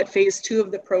 We're now at phase 2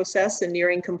 of the process and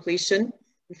nearing completion.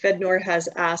 FedNor has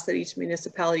asked that each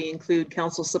municipality include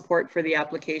council support for the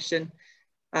application,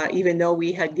 even though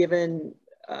we had given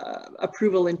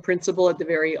approval in principle at the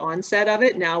very onset of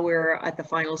it. Now we're at the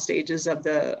final stages of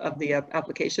the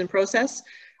application process.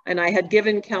 And I had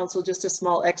given council just a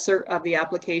small excerpt of the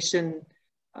application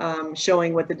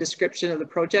showing what the description of the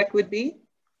project would be.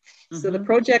 So the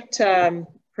project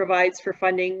provides for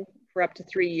funding for up to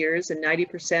 3 years and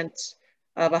 90%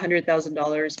 of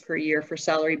 $100,000 per year for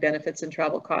salary, benefits, and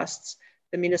travel costs.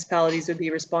 The municipalities would be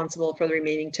responsible for the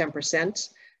remaining 10%.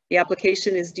 The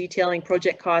application is detailing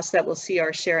project costs that will see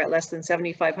our share at less than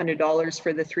 $7,500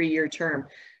 for the 3-year term.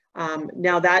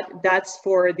 Now that's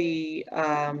for the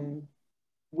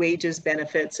wages,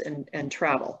 benefits, and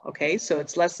travel, okay? So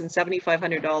it's less than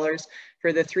 $7,500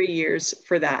 for the 3 years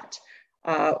for that.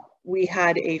 We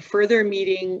had a further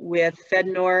meeting with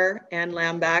FedNor and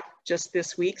Lambach just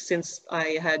this week, since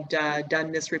I had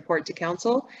done this report to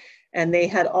council. And they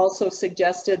had also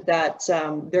suggested that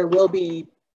there will be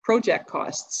project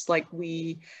costs. Like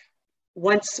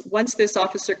once this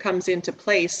officer comes into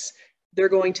place, they're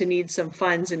going to need some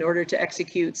funds in order to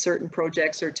execute certain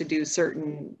projects or to do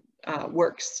certain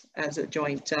works as a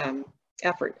joint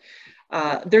effort.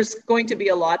 There's going to be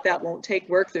a lot that won't take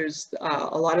work. There's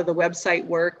a lot of the website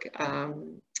work,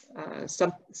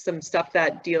 some stuff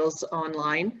that deals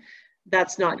online.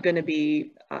 That's not going to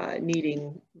be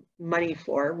needing money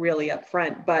for really up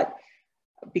front. But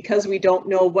because we don't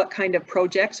know what kind of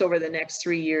projects over the next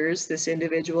 3 years this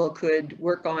individual could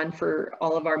work on for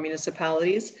all of our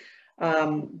municipalities,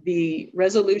 the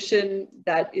resolution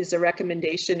that is a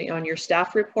recommendation on your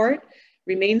staff report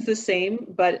remains the same,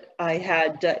 but I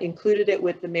had included it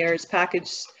with the mayor's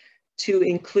package to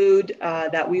include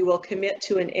that we will commit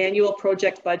to an annual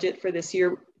project budget for this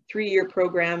 3-year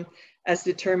program as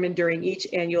determined during each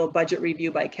annual budget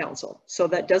review by council. So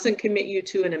that doesn't commit you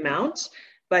to an amount,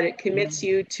 but it commits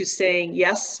you to saying,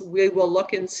 yes, we will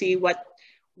look and see what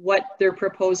they're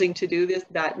proposing to do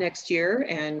that next year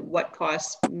and what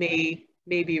costs may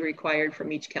be required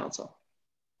from each council.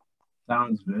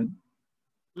 Sounds good.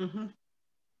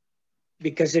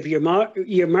 Because if you're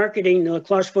marketing the La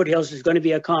Cloche Foothills, is going to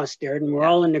be a cost there, and we're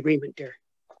all in agreement there.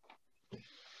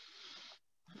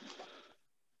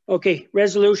 Okay,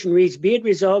 resolution reads, be it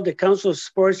resolved that council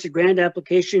supports the grant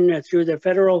application through the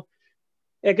Federal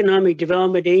Economic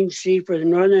Development Agency for the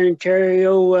Northern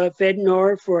Ontario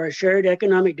FedNor for a shared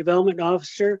economic development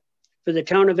officer for the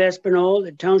town of Espanola,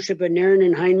 the township of Nairn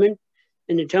and Hindman,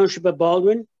 and the township of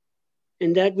Baldwin,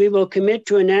 and that we will commit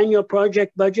to an annual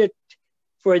project budget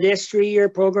for this 3-year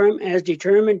program as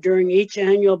determined during each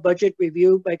annual budget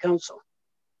review by council.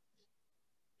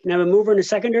 Can I have a mover and a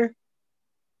seconder?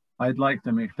 I'd like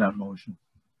to make that motion.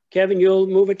 Kevin, you'll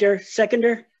move it there.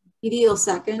 Seconder? Edie will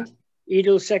second.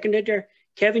 Edith will second it there.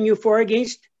 Kevin, you for,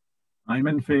 against? I'm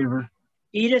in favor.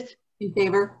 Edith? In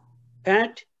favor.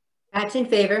 Pat? Pat's in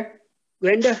favor.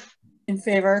 Glenda? In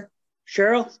favor.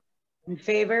 Cheryl? In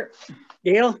favor.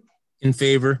 Dale? In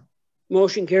favor.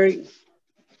 Motion carried.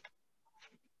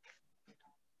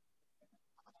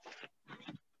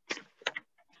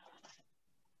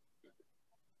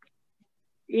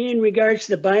 In regards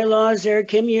to the bylaws there,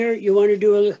 Kim, you want to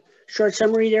do a short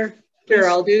summary there? Sure,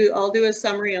 I'll do a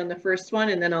summary on the first one,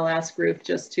 and then I'll ask Ruth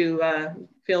just to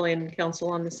fill in council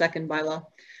on the second bylaw.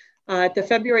 At the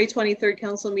February 23rd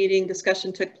council meeting,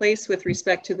 discussion took place with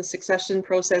respect to the succession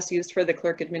process used for the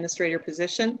clerk administrator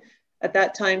position. At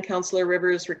that time, Councillor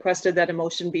Rivers requested that a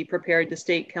motion be prepared to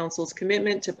state council's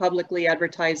commitment to publicly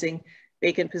advertising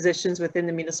vacant positions within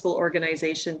the municipal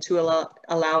organization to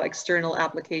allow external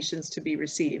applications to be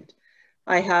received.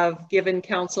 I have given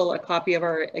council a copy of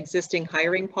our existing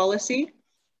hiring policy,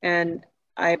 and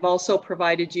I've also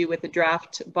provided you with a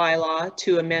draft bylaw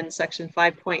to amend section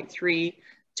 5.3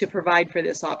 to provide for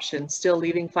this option, still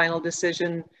leaving final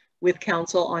decision with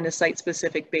council on a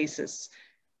site-specific basis.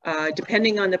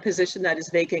 Depending on the position that is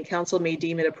vacant, council may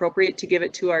deem it appropriate to give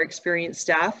it to our experienced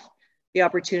staff the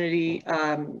opportunity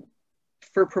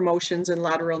for promotions and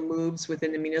lateral moves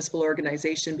within the municipal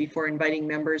organization before inviting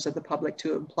members of the public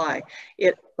to apply.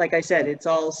 Like I said, it's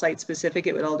all site-specific.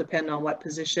 It would all depend on what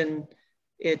position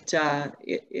it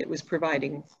was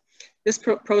providing. This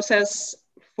process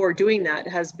for doing that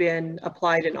has been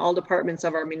applied in all departments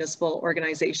of our municipal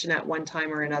organization at one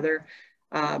time or another,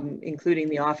 including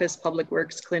the office, public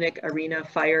works, clinic, arena,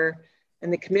 fire,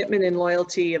 and the commitment and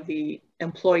loyalty of the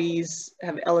employees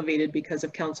have elevated because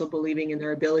of council believing in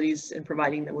their abilities and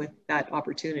providing them with that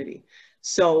opportunity.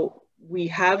 So we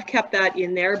have kept that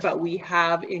in there, but we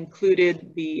have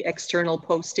included the external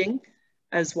posting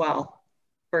as well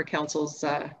for council's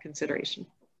consideration.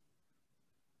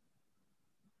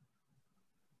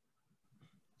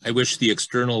 I wish the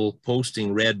external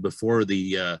posting read before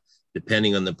the,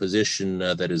 depending on the position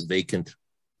that is vacant.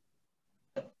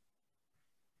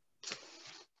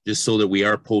 Just so that we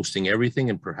are posting everything,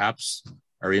 and perhaps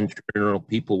our internal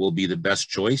people will be the best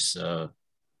choice that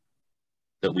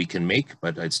we can make,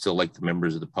 but I'd still like the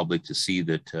members of the public to see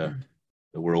that, that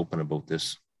we're open about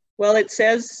this. Well, it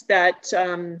says that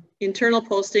internal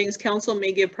postings, council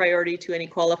may give priority to any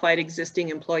qualified existing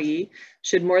employee.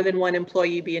 Should more than one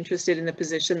employee be interested in the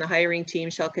position, the hiring team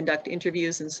shall conduct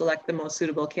interviews and select the most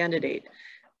suitable candidate.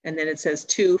 And then it says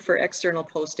 2, for external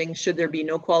posting, should there be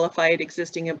no qualified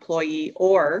existing employee,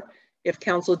 or if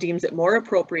council deems it more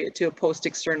appropriate to post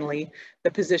externally,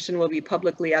 the position will be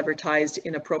publicly advertised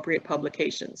in appropriate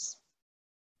publications.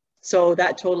 So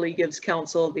that totally gives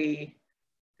council the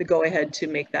go ahead to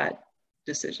make that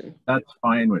decision. That's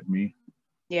fine with me.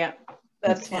 Yeah,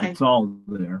 that's fine. It's all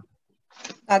there.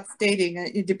 That's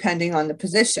stating depending on the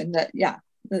position that, yeah.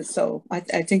 So I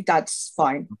think that's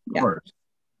fine. Of course.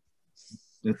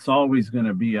 It's always going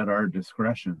to be at our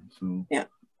discretion. So yeah.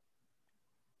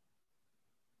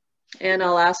 And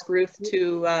I'll ask Ruth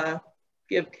to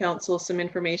give council some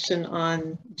information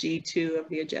on G2 of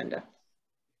the agenda.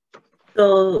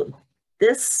 So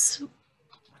this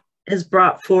is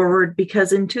brought forward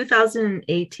because in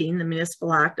 2018, the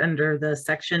Municipal Act under the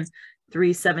Section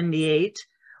 378,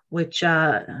 which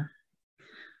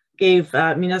gave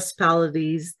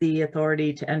municipalities the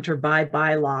authority to enter by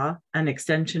bylaw an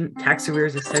extension, tax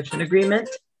arrears extension agreement.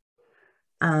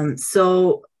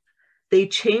 So they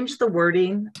changed the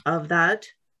wording of that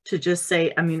to just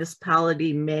say a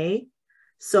municipality may.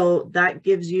 So that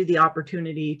gives you the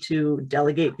opportunity to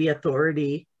delegate the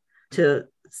authority to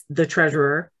the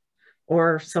treasurer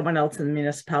or someone else in the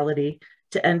municipality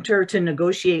to enter, to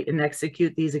negotiate and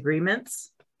execute these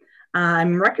agreements.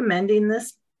 I'm recommending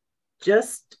this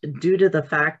just due to the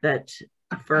fact that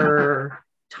for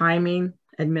timing,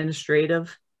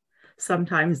 administrative,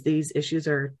 sometimes these issues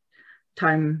are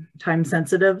time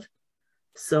sensitive.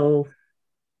 So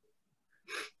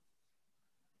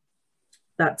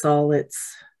that's all.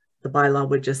 It's the bylaw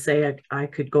would just say I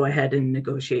could go ahead and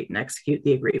negotiate and execute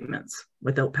the agreements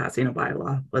without passing a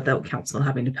bylaw, without council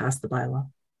having to pass the bylaw.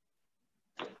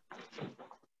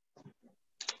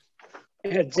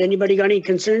 Has anybody got any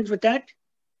concerns with that?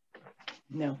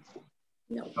 No.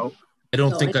 Nope. I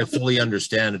don't think I fully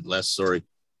understand it, Les, sorry.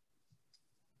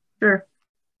 Sure.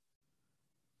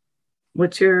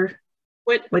 What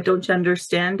don't you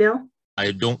understand, Dale?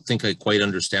 I don't think I quite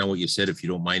understand what you said. If you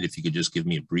don't mind, if you could just give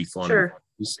me a brief on Sure.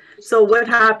 it. So what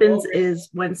happens is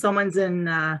when someone's in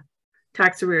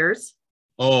tax arrears.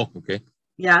 Oh, okay.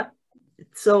 Yeah.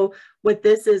 So what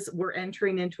this is, we're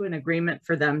entering into an agreement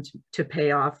for them to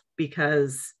pay off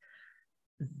because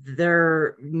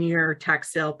they're near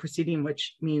tax sale proceeding,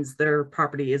 which means their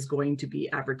property is going to be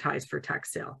advertised for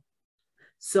tax sale.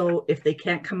 So if they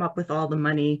can't come up with all the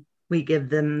money, we give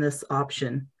them this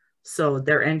option. So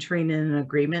they're entering in an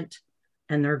agreement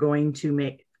and they're going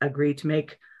to agree to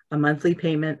make a monthly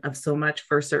payment of so much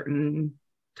for a certain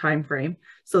time frame.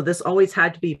 So this always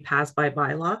had to be passed by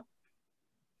bylaw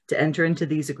to enter into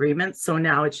these agreements. So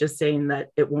now it's just saying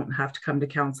that it won't have to come to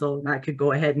council, and I could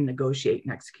go ahead and negotiate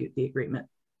and execute the agreement.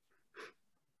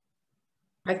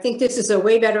 I think this is a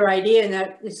way better idea, and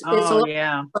that it's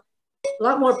a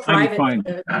lot more private.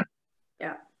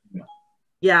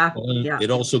 Yeah. Well, it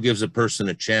also gives a person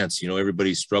a chance. You know,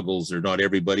 everybody struggles, or not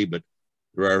everybody, but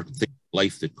there are things in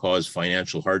life that cause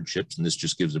financial hardships, and this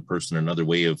just gives a person another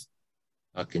way of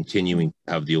continuing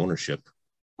to have the ownership.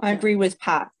 I agree with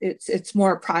Pat. It's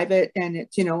more private, and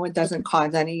it's, you know, it doesn't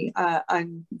cause any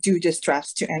undue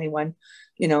distress to anyone,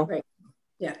 you know. Right.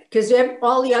 Yeah, because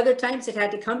all the other times it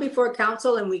had to come before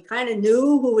council, and we kind of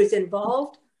knew who was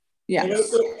involved. Yeah.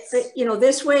 You know,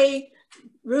 this way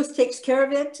Ruth takes care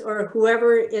of it, or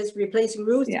whoever is replacing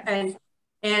Ruth. Yeah.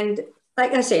 And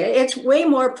like I say, it's way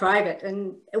more private,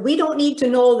 and we don't need to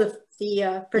know the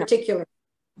particular.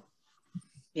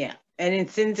 Yeah, and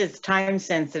since it's time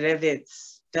sensitive, it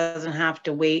doesn't have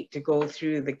to wait to go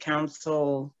through the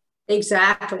council.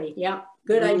 Exactly. Yeah.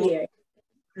 Good idea.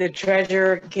 The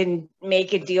treasurer can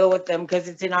make a deal with them because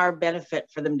it's in our benefit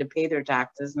for them to pay their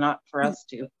taxes, not for us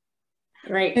to.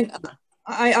 Right. And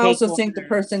I also think the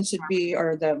person should be,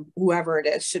 or whoever it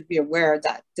is, should be aware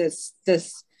that this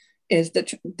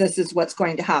is what's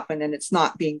going to happen, and it's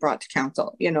not being brought to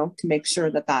council, you know, to make sure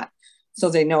that so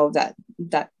they know that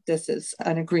this is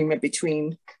an agreement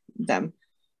between them,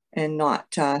 and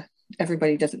not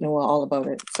everybody doesn't know all about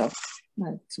it. So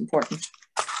it's important.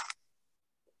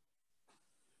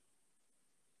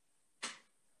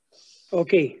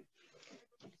 Okay.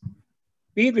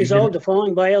 Be it resolved, the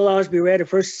following bylaws be read a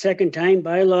first and second time.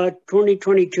 Bylaw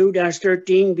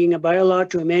 2022-13 being a bylaw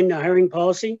to amend the hiring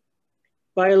policy.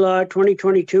 Bylaw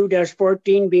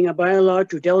 2022-14 being a bylaw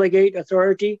to delegate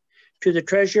authority to the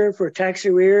treasurer for tax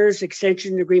arrears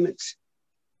extension agreements.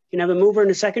 Can I have a mover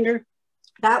and a seconder?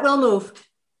 That will move.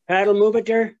 Pat will move it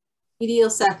there. Edie will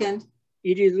second.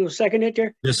 Edie will second it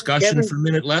there. Discussion Kevin, for a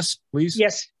minute less, please.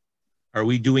 Yes. Are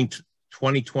we doing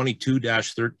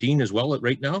 2022-13 as well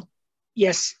right now?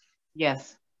 Yes.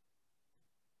 Yes.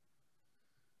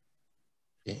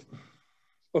 Okay.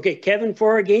 Okay, Kevin,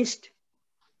 for or against?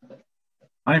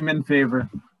 I'm in favor.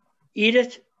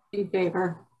 Edith? In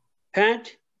favor.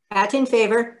 Pat? Pat in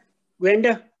favor.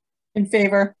 Glenda? In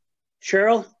favor.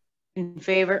 Cheryl? In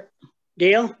favor.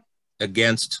 Dale?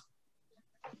 Against.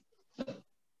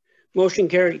 Motion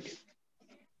carried.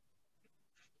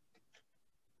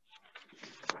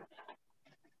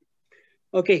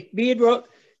 Okay, be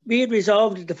it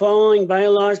resolved that the following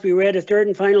bylaws be read a third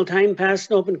and final time, passed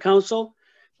in open council.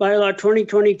 Bylaw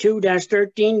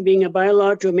 2022-13 being a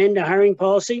bylaw to amend the hiring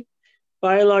policy.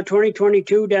 Bylaw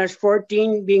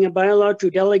 2022-14 being a bylaw to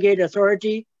delegate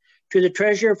authority to the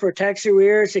treasurer for tax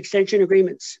arrears extension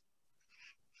agreements.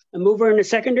 A mover and a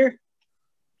seconder?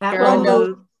 Pat will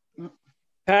move.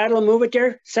 Pat will move it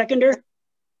there. Seconder?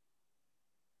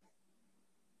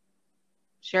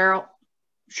 Cheryl.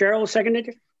 Cheryl will second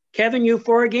it. Kevin, you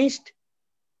for or against?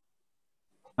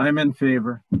 I'm in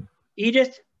favor.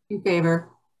 Edith? In favor.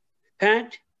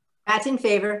 Pat? Pat in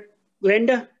favor.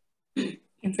 Glenda?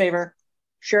 In favor.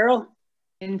 Cheryl?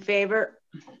 In favor.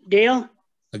 Dale?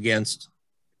 Against.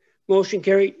 Motion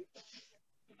carried.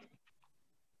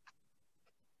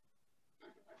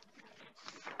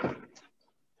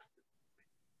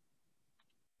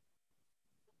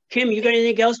 Kim, you got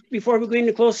anything else before we go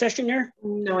into closed session there?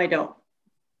 No, I don't.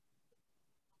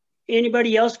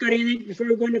 Anybody else got anything before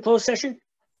we go into closed session?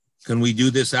 Can we do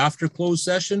this after closed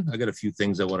session? I got a few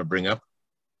things I want to bring up.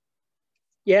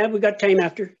 Yeah, we got time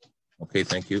after. Okay,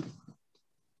 thank you.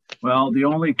 Well, the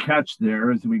only catch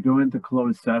there is we go into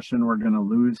closed session, we're going to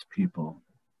lose people.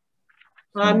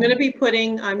 Well, I'm going to be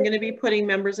putting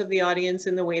members of the audience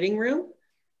in the waiting room.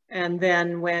 And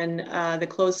then when the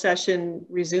closed session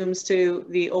resumes to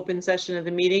the open session of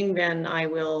the meeting, then I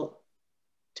will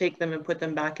take them and put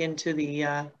them back into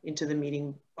the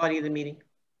meeting, body of the meeting.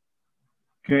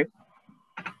 Okay.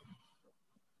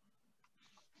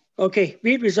 Okay,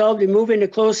 be it resolved to move into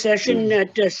closed session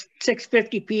at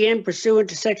 6:50 p.m. pursuant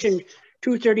to section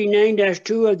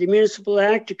 239-2 of the Municipal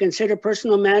Act to consider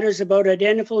personal matters about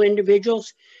identifiable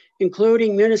individuals,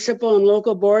 including municipal and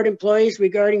local board employees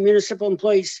regarding municipal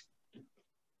employees.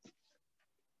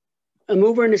 A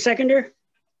mover and a seconder?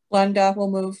 Glenda will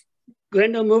move.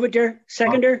 Glenda will move it there.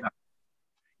 Seconder?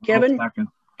 Kevin? Second.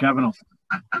 Kevin will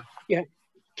second. Yeah.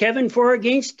 Kevin, for or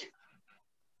against?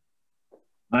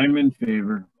 I'm in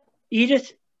favor.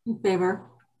 Edith? In favor.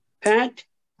 Pat?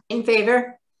 In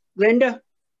favor. Glenda?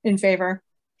 In favor.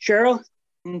 Cheryl?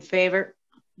 In favor.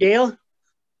 Dale?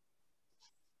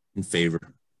 In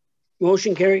favor.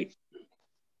 Motion carried.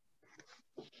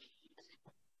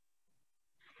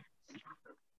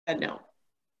 No.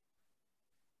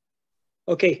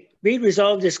 Okay, be it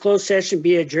resolved this closed session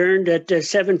be adjourned at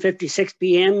 7:56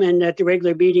 p.m. and that the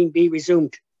regular meeting be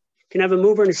resumed. Can I have a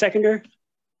mover and a seconder?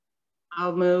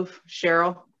 I'll move.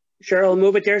 Cheryl. Cheryl will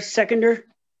move it there. Seconder?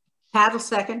 Pat will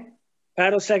second.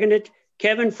 Pat will second it.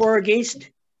 Kevin, for or against?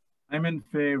 I'm in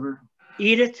favor.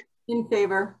 Edith? In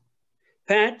favor.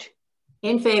 Pat?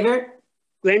 In favor.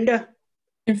 Glenda?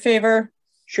 In favor.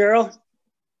 Cheryl?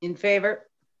 In favor.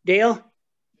 Dale?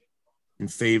 In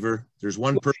favor. There's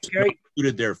one person not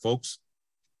included there, folks.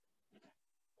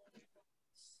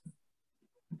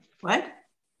 What?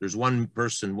 There's one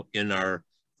person in our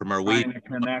from our wait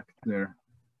connect there.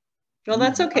 Well,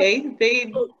 that's okay.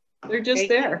 They're just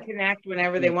there. Connect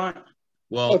whenever they want.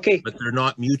 Well, okay, but they're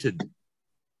not muted.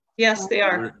 Yes, they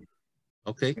are.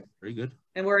 Okay, very good.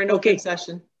 And we're in open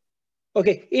session.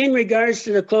 Okay, in regards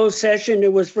to the closed session,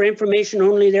 it was for information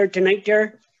only there tonight,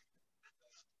 Tara?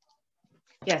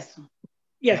 Yes.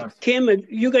 Yeah, yes. Kim,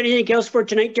 you got anything else for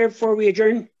tonight there before we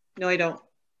adjourn? No, I don't.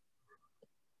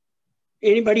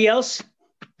 Anybody else?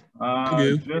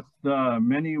 Just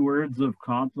many words of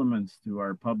compliments to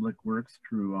our public works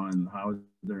crew on how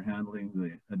they're handling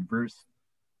the adverse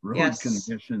road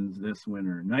conditions this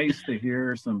winter. Nice to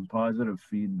hear some positive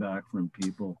feedback from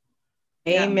people.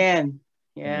 Amen.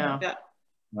 Yeah.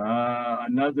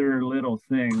 Another little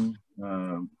thing,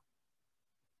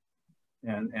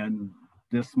 and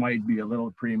this might be a little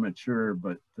premature,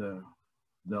 but the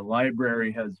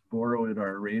library has borrowed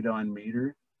our radon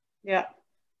meter. Yeah.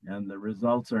 And the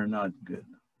results are not good.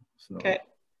 So,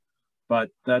 but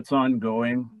that's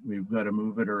ongoing. We've got to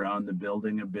move it around the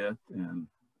building a bit, and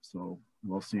so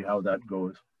we'll see how that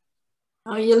goes.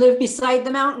 Oh, you live beside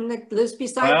the mountain that lives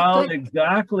beside the clinic.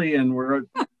 Exactly, and we're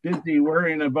busy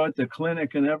worrying about the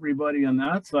clinic and everybody on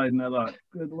that side, and I thought,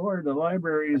 good Lord, the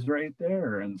library is right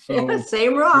there. And so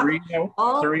same rock.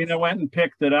 Serena went and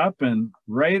picked it up, and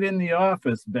right in the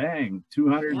office, bang,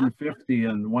 250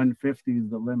 and 150 is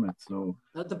the limit. So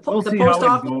we'll see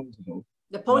how it goes.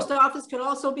 The post office could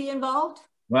also be involved?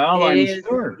 Well, I'm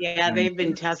sure. Yeah, they've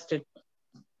been tested.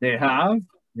 They have,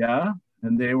 yeah.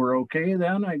 And they were okay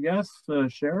then, I guess,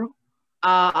 Cheryl?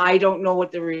 I don't know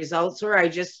what the results were. I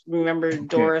just remember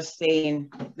Doris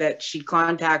saying that she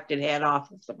contacted head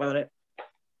office about it.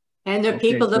 And the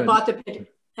people that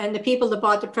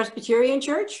bought the Presbyterian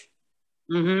church?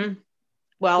 Mm-hmm.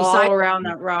 Well, all around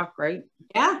that rock, right?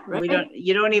 Yeah, right.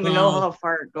 You don't even know how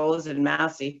far it goes in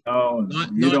Massey. Oh,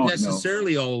 not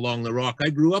necessarily all along the rock. I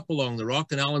grew up along the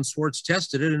rock, and Alan Swartz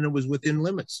tested it, and it was within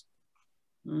limits.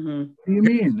 Mm-hmm. What do you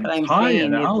mean? I'm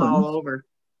saying it's all over.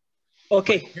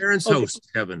 Okay. My parents' house,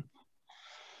 Kevin.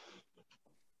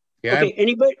 Yeah. Okay.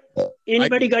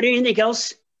 Anybody got anything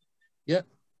else? Yeah,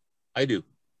 I do.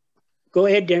 Go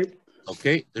ahead, Darren.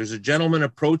 Okay. There's a gentleman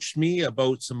approached me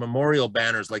about some memorial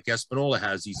banners like Espanola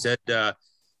has. He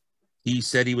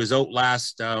said he was out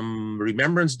last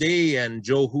Remembrance Day, and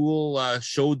Joe Houle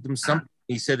showed them something.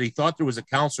 He said he thought there was a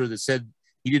counselor that said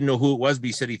he didn't know who it was, but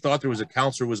he said he thought there was a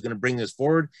counselor who was going to bring this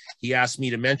forward. He asked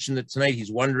me to mention it tonight.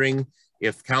 He's wondering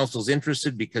if council's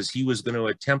interested because he was going to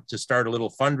attempt to start a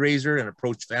little fundraiser and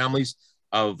approach families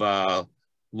of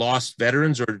lost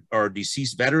veterans or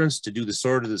deceased veterans to do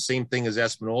the same thing as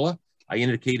Espanola. I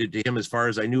indicated to him, as far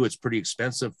as I knew, it's pretty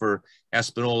expensive for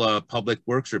Espanola Public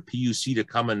Works or PUC to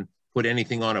come and put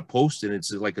anything on a post, and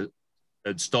it's like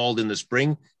installed in the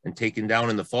spring and taken down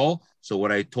in the fall. So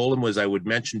what I told him was I would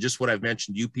mention just what I've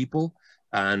mentioned to you people,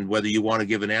 and whether you want to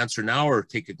give an answer now or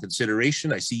take a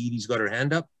consideration. I see Edie's got her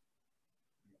hand up.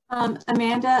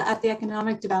 Amanda at the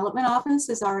Economic Development Office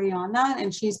is already on that,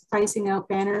 and she's pricing out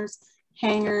banners,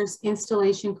 hangers,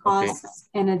 installation costs,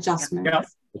 and adjustments. Yeah.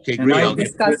 Okay, great. I'll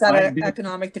discuss that at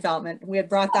Economic Development. We had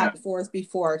brought that forth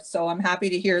before, so I'm happy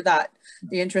to hear that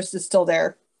the interest is still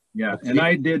there. Yeah, and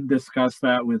I did discuss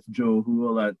that with Joe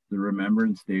Houle at the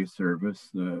Remembrance Day service.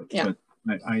 But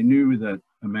I knew that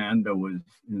Amanda was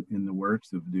in the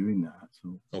works of doing that.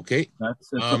 So okay,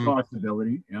 that's a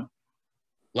possibility. Yeah.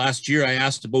 Last year, I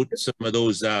asked about some of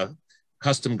those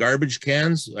custom garbage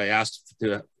cans. I asked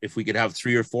if we could have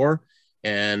 3 or 4.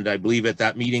 And I believe at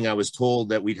that meeting, I was told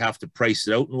that we'd have to price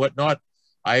it out and whatnot.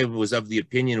 I was of the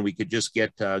opinion we could just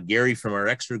get Gary from our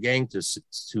extra gang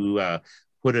to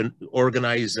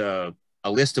organize a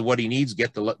list of what he needs,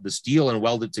 get the steel and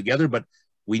weld it together. But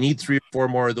we need 3 or 4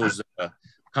 more of those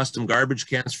custom garbage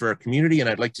cans for our community. And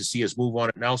I'd like to see us move on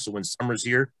it now. So when summer's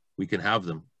here, we can have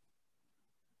them.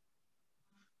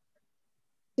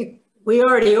 We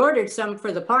already ordered some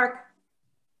for the park.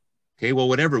 Okay, well,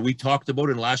 whatever. We talked about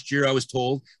it, and last year I was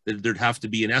told that there'd have to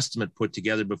be an estimate put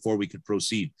together before we could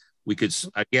proceed. We could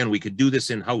do this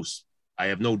in-house. I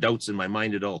have no doubts in my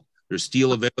mind at all. There's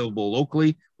steel available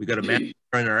locally. We got a man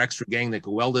in our extra gang that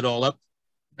can weld it all up,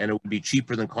 and it would be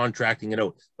cheaper than contracting it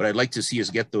out. But I'd like to see us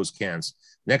get those cans.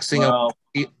 Next thing,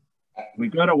 we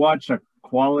got to watch the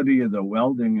quality of the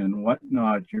welding and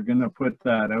whatnot. You're going to put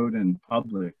that out in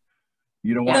public.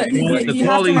 You don't want anybody. You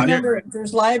have to remember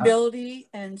there's liability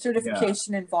and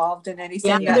certification involved in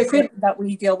anything that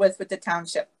we deal with the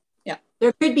township. Yeah,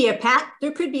 there could be a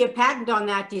patent on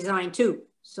that design too.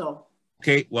 So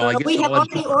okay, well, I guess we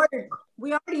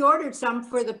already ordered some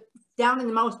for the down in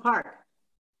the Mouse Park.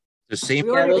 The same.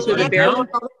 Yeah, those are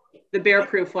the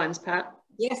bear-proof ones, Pat.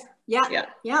 Yes. Yeah.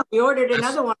 We ordered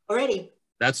another one already.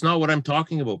 That's not what I'm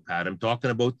talking about, Pat. I'm talking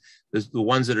about the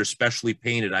ones that are specially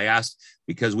painted. I asked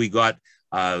because we got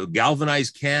a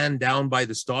galvanized can down by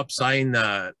the stop sign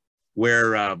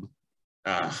where,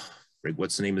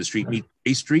 what's the name of the street?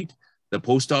 Gray Street. The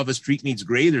post office street meets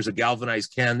Gray. There's a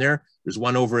galvanized can there. There's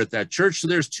one over at that church. So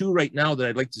there's two right now that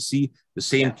I'd like to see the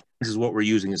same cans as what we're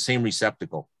using, the same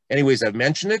receptacle. Anyways, I've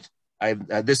mentioned it. I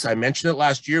mentioned it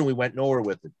last year and we went nowhere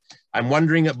with it. I'm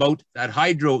wondering about that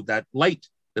that light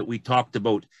that we talked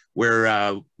about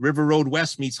where River Road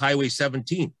West meets Highway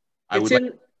 17.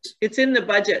 It's in the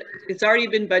budget. It's already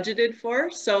been budgeted for.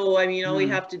 So, I mean, all we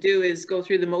have to do is go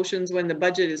through the motions when the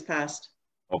budget is passed.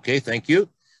 Okay, thank you.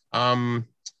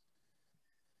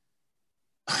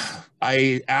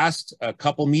 I asked a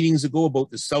couple meetings ago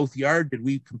about the South Yard. Did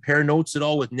we compare notes at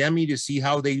all with NEMI to see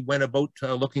how they went about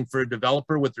looking for a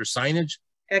developer with their signage?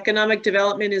 Economic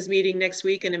Development is meeting next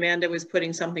week and Amanda was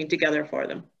putting something together for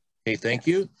them. Okay, thank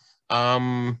you.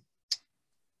 Oh,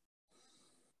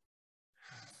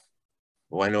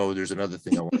 I know there's another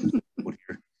thing I want to put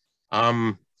here.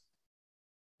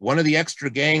 One of the extra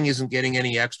gang isn't getting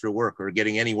any extra work or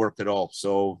getting any work at all.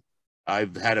 So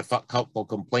I've had a couple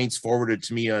complaints forwarded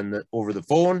to me over the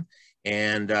phone,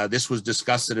 and this was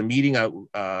discussed at a meeting.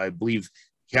 I believe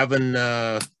Kevin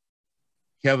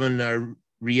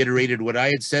reiterated what I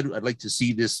had said. I'd like to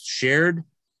see this shared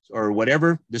or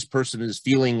whatever. This person is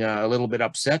feeling a little bit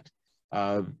upset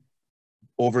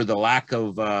over the lack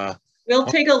of. We'll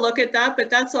take a look at that, but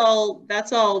that's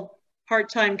all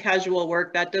part-time casual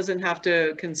work. That doesn't have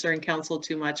to concern council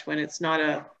too much when it's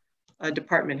not a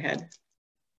department head.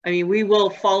 I mean, we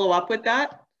will follow up with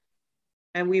that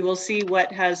and we will see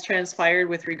what has transpired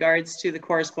with regards to the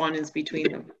correspondence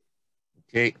between them.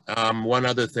 Okay, one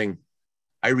other thing.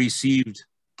 I received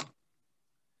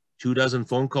 24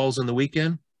 phone calls on the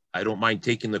weekend. I don't mind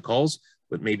taking the calls,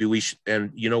 but maybe we should,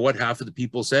 and you know what? Half of the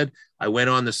people said, I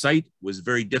went on the site, it was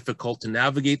very difficult to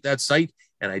navigate that site,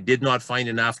 and I did not find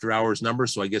an after hours number.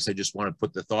 So I guess I just want to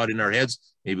put the thought in our heads.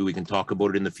 Maybe we can talk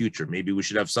about it in the future. Maybe we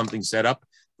should have something set up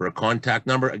for a contact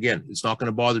number. Again, it's not going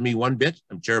to bother me one bit.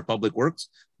 I'm Chair of Public Works,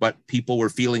 but people were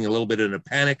feeling a little bit in a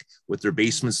panic with their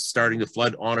basements starting to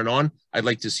flood on and on. I'd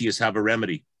like to see us have a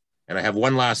remedy. And I have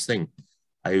one last thing.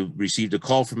 I received a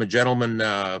call from a gentleman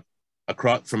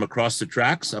from across the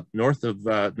tracks up north of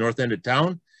north end of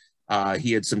town.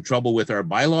 He had some trouble with our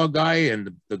bylaw guy,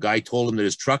 and the guy told him that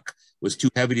his truck was too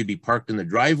heavy to be parked in the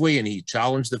driveway, and he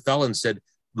challenged the fella and said,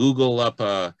 Google up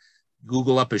a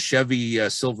Chevy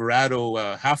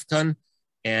Silverado half-ton,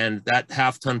 and that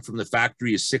half-ton from the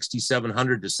factory is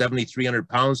 6,700 to 7,300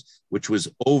 pounds, which was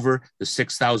over the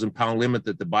 6,000-pound limit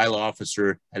that the bylaw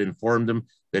officer had informed him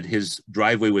that his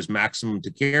driveway was maximum to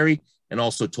carry, and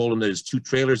also told him that his two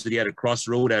trailers that he had across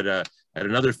the road at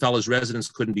another fella's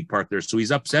residence couldn't be parked there. So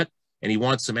he's upset and he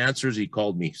wants some answers. He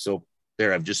called me. So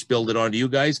there, I've just spilled it on to you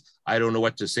guys. I don't know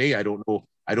what to say. I don't know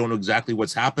exactly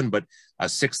what's happened, but a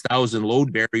 6,000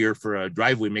 load barrier for a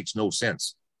driveway makes no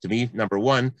sense to me, number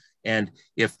one. And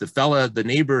if the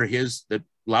neighbor that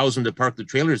allows him to park the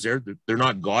trailers there, they're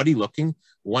not gaudy looking.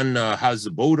 One has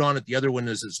a boat on it. The other one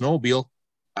is a snowmobile.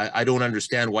 I don't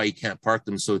understand why he can't park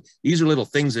them. So these are little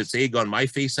things that's egg on my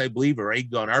face, I believe, or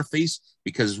egg on our face,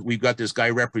 because we've got this guy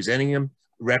representing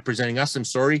us,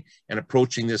 and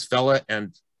approaching this fella.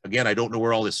 And again, I don't know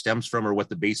where all this stems from or what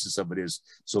the basis of it is.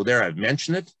 So there, I've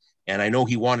mentioned it, and I know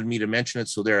he wanted me to mention it.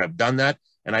 So there, I've done that.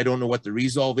 And I don't know what the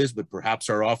resolve is, but perhaps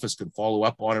our office can follow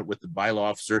up on it with the bylaw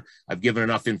officer. I've given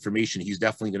enough information. He's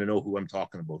definitely going to know who I'm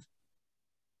talking about.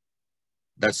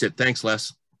 That's it. Thanks,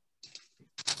 Les.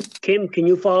 Kim, can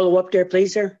you follow up there,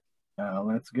 please, sir?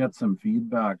 Let's get some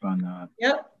feedback on that.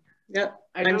 Yep.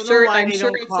 I'm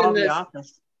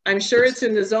sure it's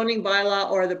in the zoning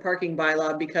bylaw or the parking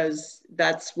bylaw, because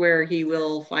that's where he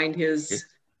will find his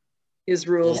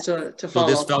rules to follow.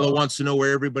 So this fellow wants to know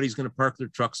where everybody's going to park their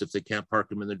trucks if they can't park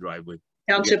them in the driveway.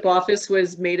 Township office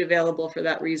was made available for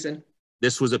that reason.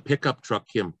 This was a pickup truck,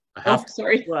 Kim. Oh,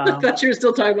 sorry. Wow. I thought you were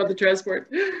still talking about the transport.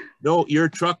 No, your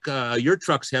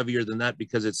truck's heavier than that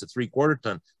because it's a 3/4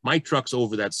 ton. My truck's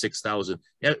over that 6,000.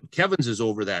 Kevin's is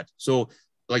over that. So,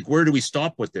 like, where do we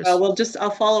stop with this?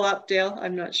 I'll follow up, Dale.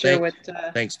 I'm not sure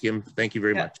Thanks, Kim. Thank you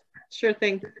very much. Sure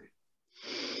thing.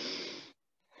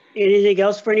 Anything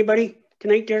else for anybody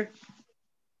tonight, there?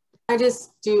 I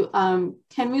just do,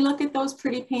 can we look at those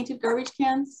pretty painted garbage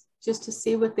cans just to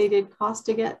see what they did cost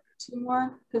to get 2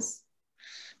 more? Because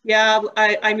yeah,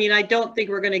 I mean, I don't think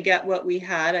we're going to get what we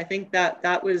had. I think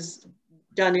that was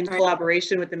done in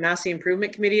collaboration with the Massey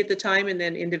Improvement Committee at the time, and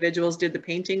then individuals did the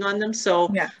painting on them.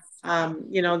 So,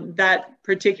 you know, that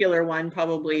particular one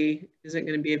probably isn't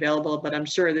going to be available, but I'm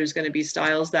sure there's going to be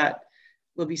styles that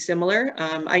will be similar.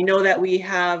 I know that we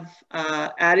have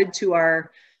added to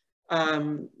our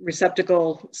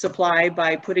receptacle supply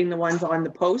by putting the ones on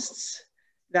the posts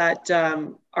that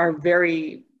are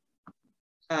very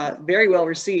well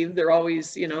received. They're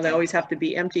always, you know, they always have to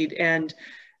be emptied, and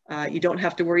you don't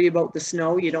have to worry about the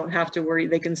snow. You don't have to worry.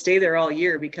 They can stay there all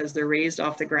year because they're raised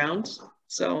off the ground.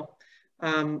 So,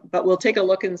 but we'll take a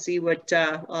look and see what,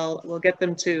 we'll get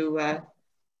them to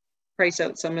price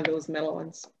out some of those metal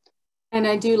ones. And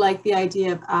I do like the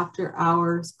idea of after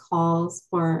hours calls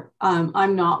for,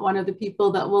 I'm not one of the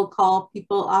people that will call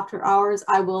people after hours.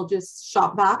 I will just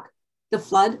shop back the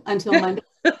flood until Monday,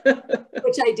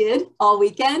 which I did all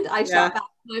weekend. I shot back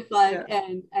my flood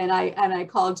and I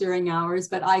called during hours,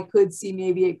 but I could see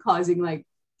maybe it causing, like,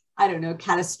 I don't know,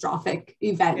 catastrophic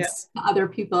events to other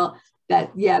people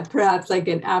that, perhaps like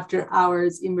an after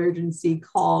hours emergency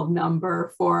call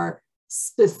number for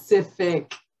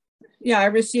specific. Yeah, I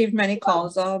received many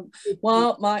calls.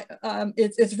 Well, my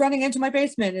it's running into my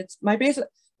basement. It's my basement.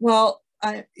 Well,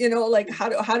 you know, like, how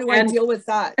do I deal with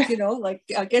that? You know, like,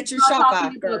 get your shop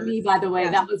back. About me, by the way,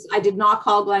 that was, I did not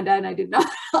call Glenda, and I did not.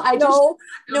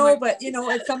 No, but you know,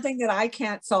 it's something that I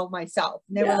can't solve myself.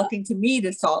 And they were looking to me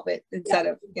to solve it instead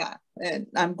of And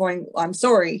I'm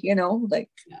sorry, you know,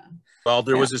 like. Well,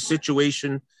 there was a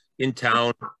situation in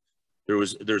town.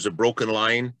 There's a broken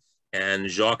line, and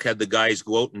Jacques had the guys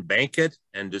go out and bank it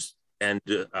and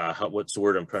what's the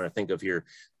word I'm trying to think of here?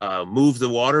 Move the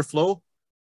water flow.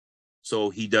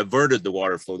 So he diverted the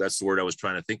water flow. That's the word I was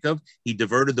trying to think of. He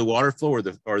diverted the water flow,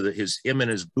 him and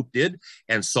his group did,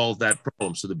 and solved that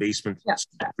problem. So the basement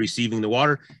stopped receiving the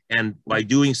water. And by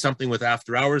doing something with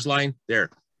after hours line,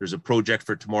 there's a project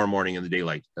for tomorrow morning in the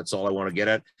daylight. That's all I want to get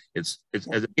at. It's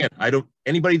again,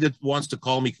 anybody that wants to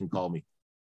call me can call me.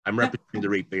 I'm representing the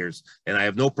ratepayers, and I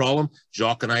have no problem.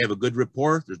 Jacques and I have a good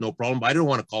rapport. There's no problem. I don't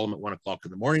want to call him at 1 o'clock in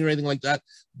the morning or anything like that.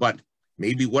 But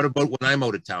maybe what about when I'm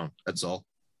out of town? That's all.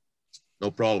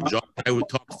 No problem. Jacques and I would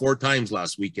talk 4 times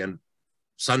last weekend,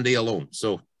 Sunday alone.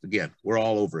 So again, we're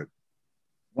all over it.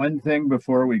 One thing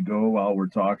before we go, while we're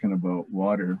talking about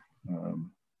water,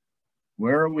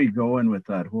 where are we going with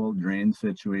that whole drain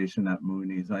situation at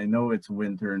Mooney's? I know it's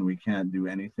winter and we can't do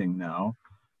anything now,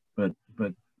 but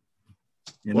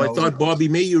you know, I thought Bobby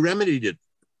May, you remedied it.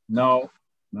 No.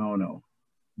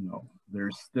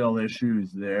 There's still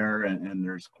issues there, and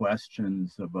there's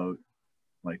questions about,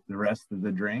 like, the rest of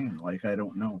the drain. Like, I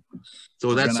don't know.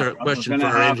 So that's our question for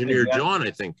our engineer, John,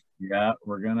 I think. Yeah,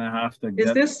 we're gonna have to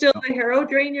Is this still the Harrow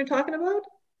drain you're talking about?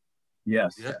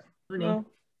 Yes. Yeah. Oh.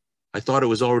 I thought it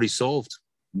was already solved.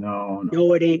 No,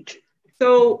 it ain't.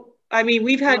 So, I mean,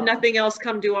 we've had nothing else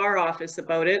come to our office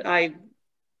about it.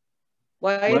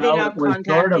 Why are they not it was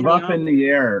sort of up in the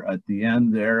air at the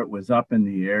end there. It was up in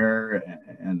the air,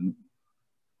 and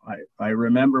I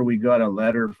remember we got a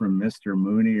letter from Mr.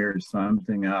 Mooney or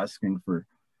something asking for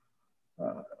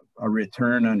a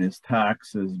return on his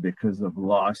taxes because of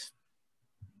lost.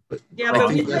 Yeah, but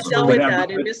we just dealt with that,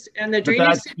 and the drainage.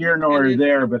 That's here nor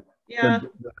there, but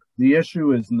the issue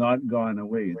has not gone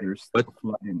away. There's still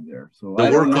flooding there. So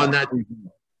the work on that.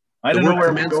 I don't know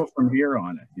where we go from here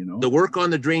on it, you know. The work on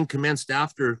the drain commenced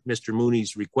after Mr.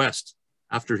 Mooney's request,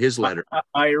 after his letter.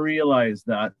 I realize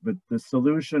that, but the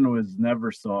solution was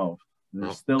never solved.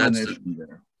 There's still an issue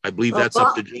there. I believe that's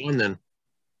up to John then.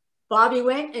 Bobby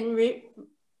went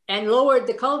and lowered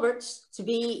the culverts to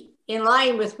be in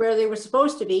line with where they were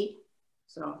supposed to be.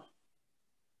 So.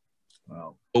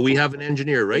 Well, but we have an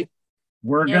engineer, right?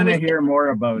 We're gonna hear more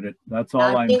about it. That's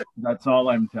all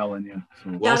I'm telling you.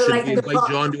 So. Well, should we invite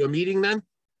John to a meeting then?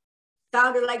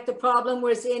 Sounded like the problem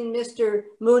was in Mr.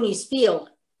 Mooney's field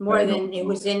more than it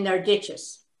was in their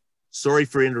ditches. Sorry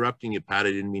for interrupting you, Pat.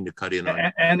 I didn't mean to cut in on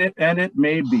you. And it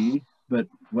may be, but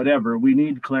whatever. We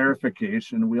need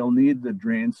clarification. We'll need the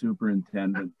drain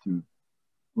superintendent to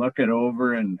look it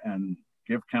over and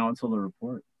give council a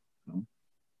report.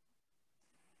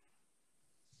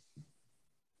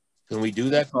 Can we do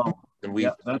that?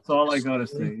 Yeah, that's all I gotta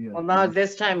say. Yeah. Well, not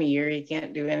this time of year. You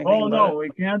can't do anything. Oh no, we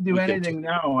can't do anything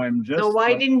now. I'm just. So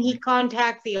why didn't he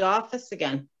contact the office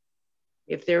again?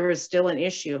 If there was still an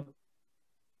issue.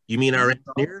 You mean our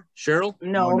engineer, Cheryl?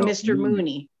 No, Mr.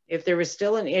 Mooney. If there was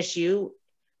still an issue,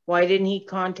 why didn't he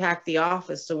contact the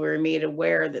office so we were made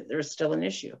aware that there's still an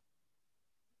issue?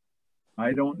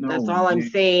 I don't know. That's all I'm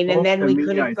saying. And then we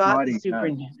could have got the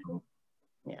superintendent.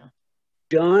 Yeah.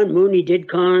 John Mooney did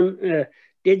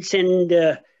send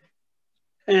a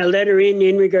letter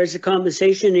in regards to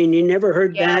compensation, and he never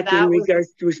heard back in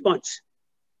regards to response.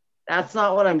 That's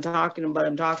not what I'm talking about.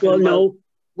 I'm talking about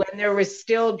when there was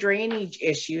still drainage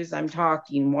issues. I'm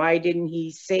talking, why didn't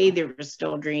he say there were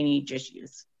still drainage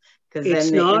issues? Because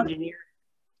then the engineer.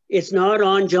 It's not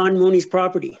on John Mooney's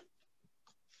property.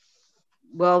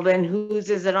 Well, then whose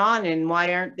is it on, and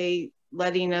why aren't they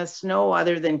letting us know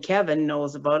other than Kevin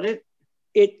knows about it?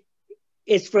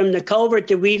 It's from the culvert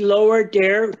that we lowered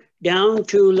there down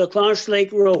to La Cloche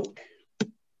Lake Road.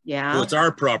 Yeah. So it's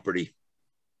our property.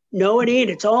 No, it ain't.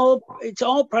 It's all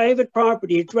private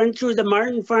property. It's run through the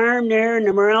Martin farm there and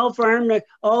the Morel farm,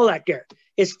 all that there.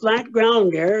 It's flat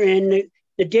ground there, and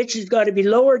the ditch has got to be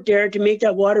lowered there to make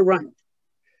that water run.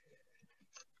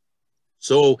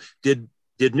 So did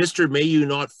Mr. Mayu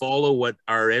not follow what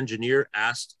our engineer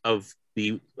asked of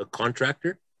the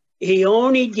contractor? He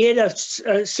only did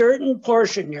a certain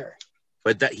portion there.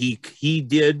 But that he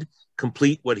did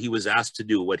complete what he was asked to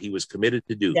do, what he was committed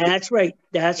to do. That's right.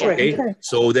 That's right. Okay.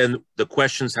 So then the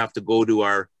questions have to go to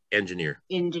our engineer.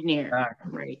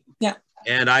 Right. Yeah.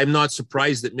 And I'm not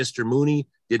surprised that Mr. Mooney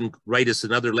didn't write us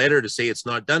another letter to say it's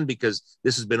not done, because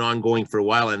this has been ongoing for a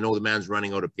while. I know the man's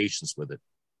running out of patience with it.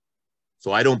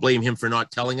 So I don't blame him for not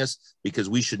telling us, because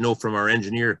we should know from our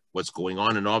engineer what's going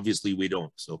on, and obviously we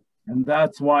don't. So. And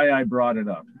that's why I brought it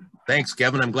up. Thanks,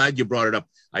 Kevin. I'm glad you brought it up.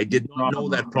 I did not know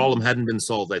that problem hadn't been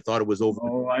solved. I thought it was over.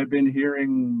 Oh, I've been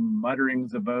hearing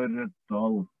mutterings about it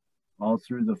all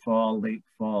through the fall, late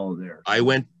fall there. I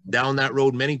went down that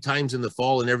road many times in the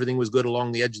fall, and everything was good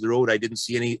along the edge of the road. I didn't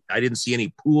see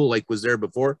any pool like was there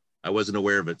before. I wasn't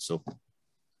aware of it. So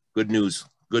good news.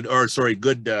 Good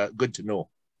to know.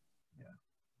 Yeah.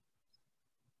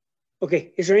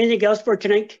 Okay. Is there anything else for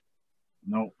tonight?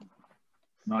 No,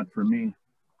 not for me.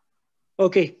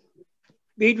 Okay.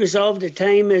 Be it resolved, the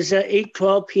time is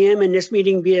 8:12 p.m. and this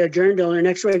meeting be adjourned until our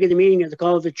next regular meeting at the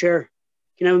call of the chair.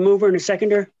 Can I have a mover and a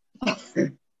seconder?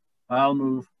 I'll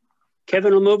move.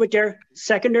 Kevin will move it there.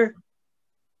 Seconder?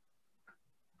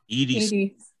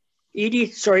 Edie.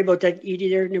 Sorry about that, Edie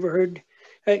there. Never heard.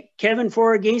 Kevin,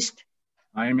 for or against?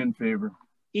 I am in favor.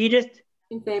 Edith?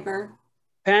 In favor.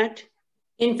 Pat?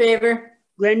 In favor.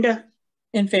 Glenda?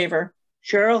 In favor.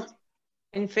 Cheryl?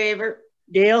 In favor.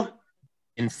 Dale?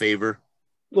 In favor.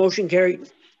 Motion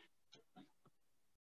carried.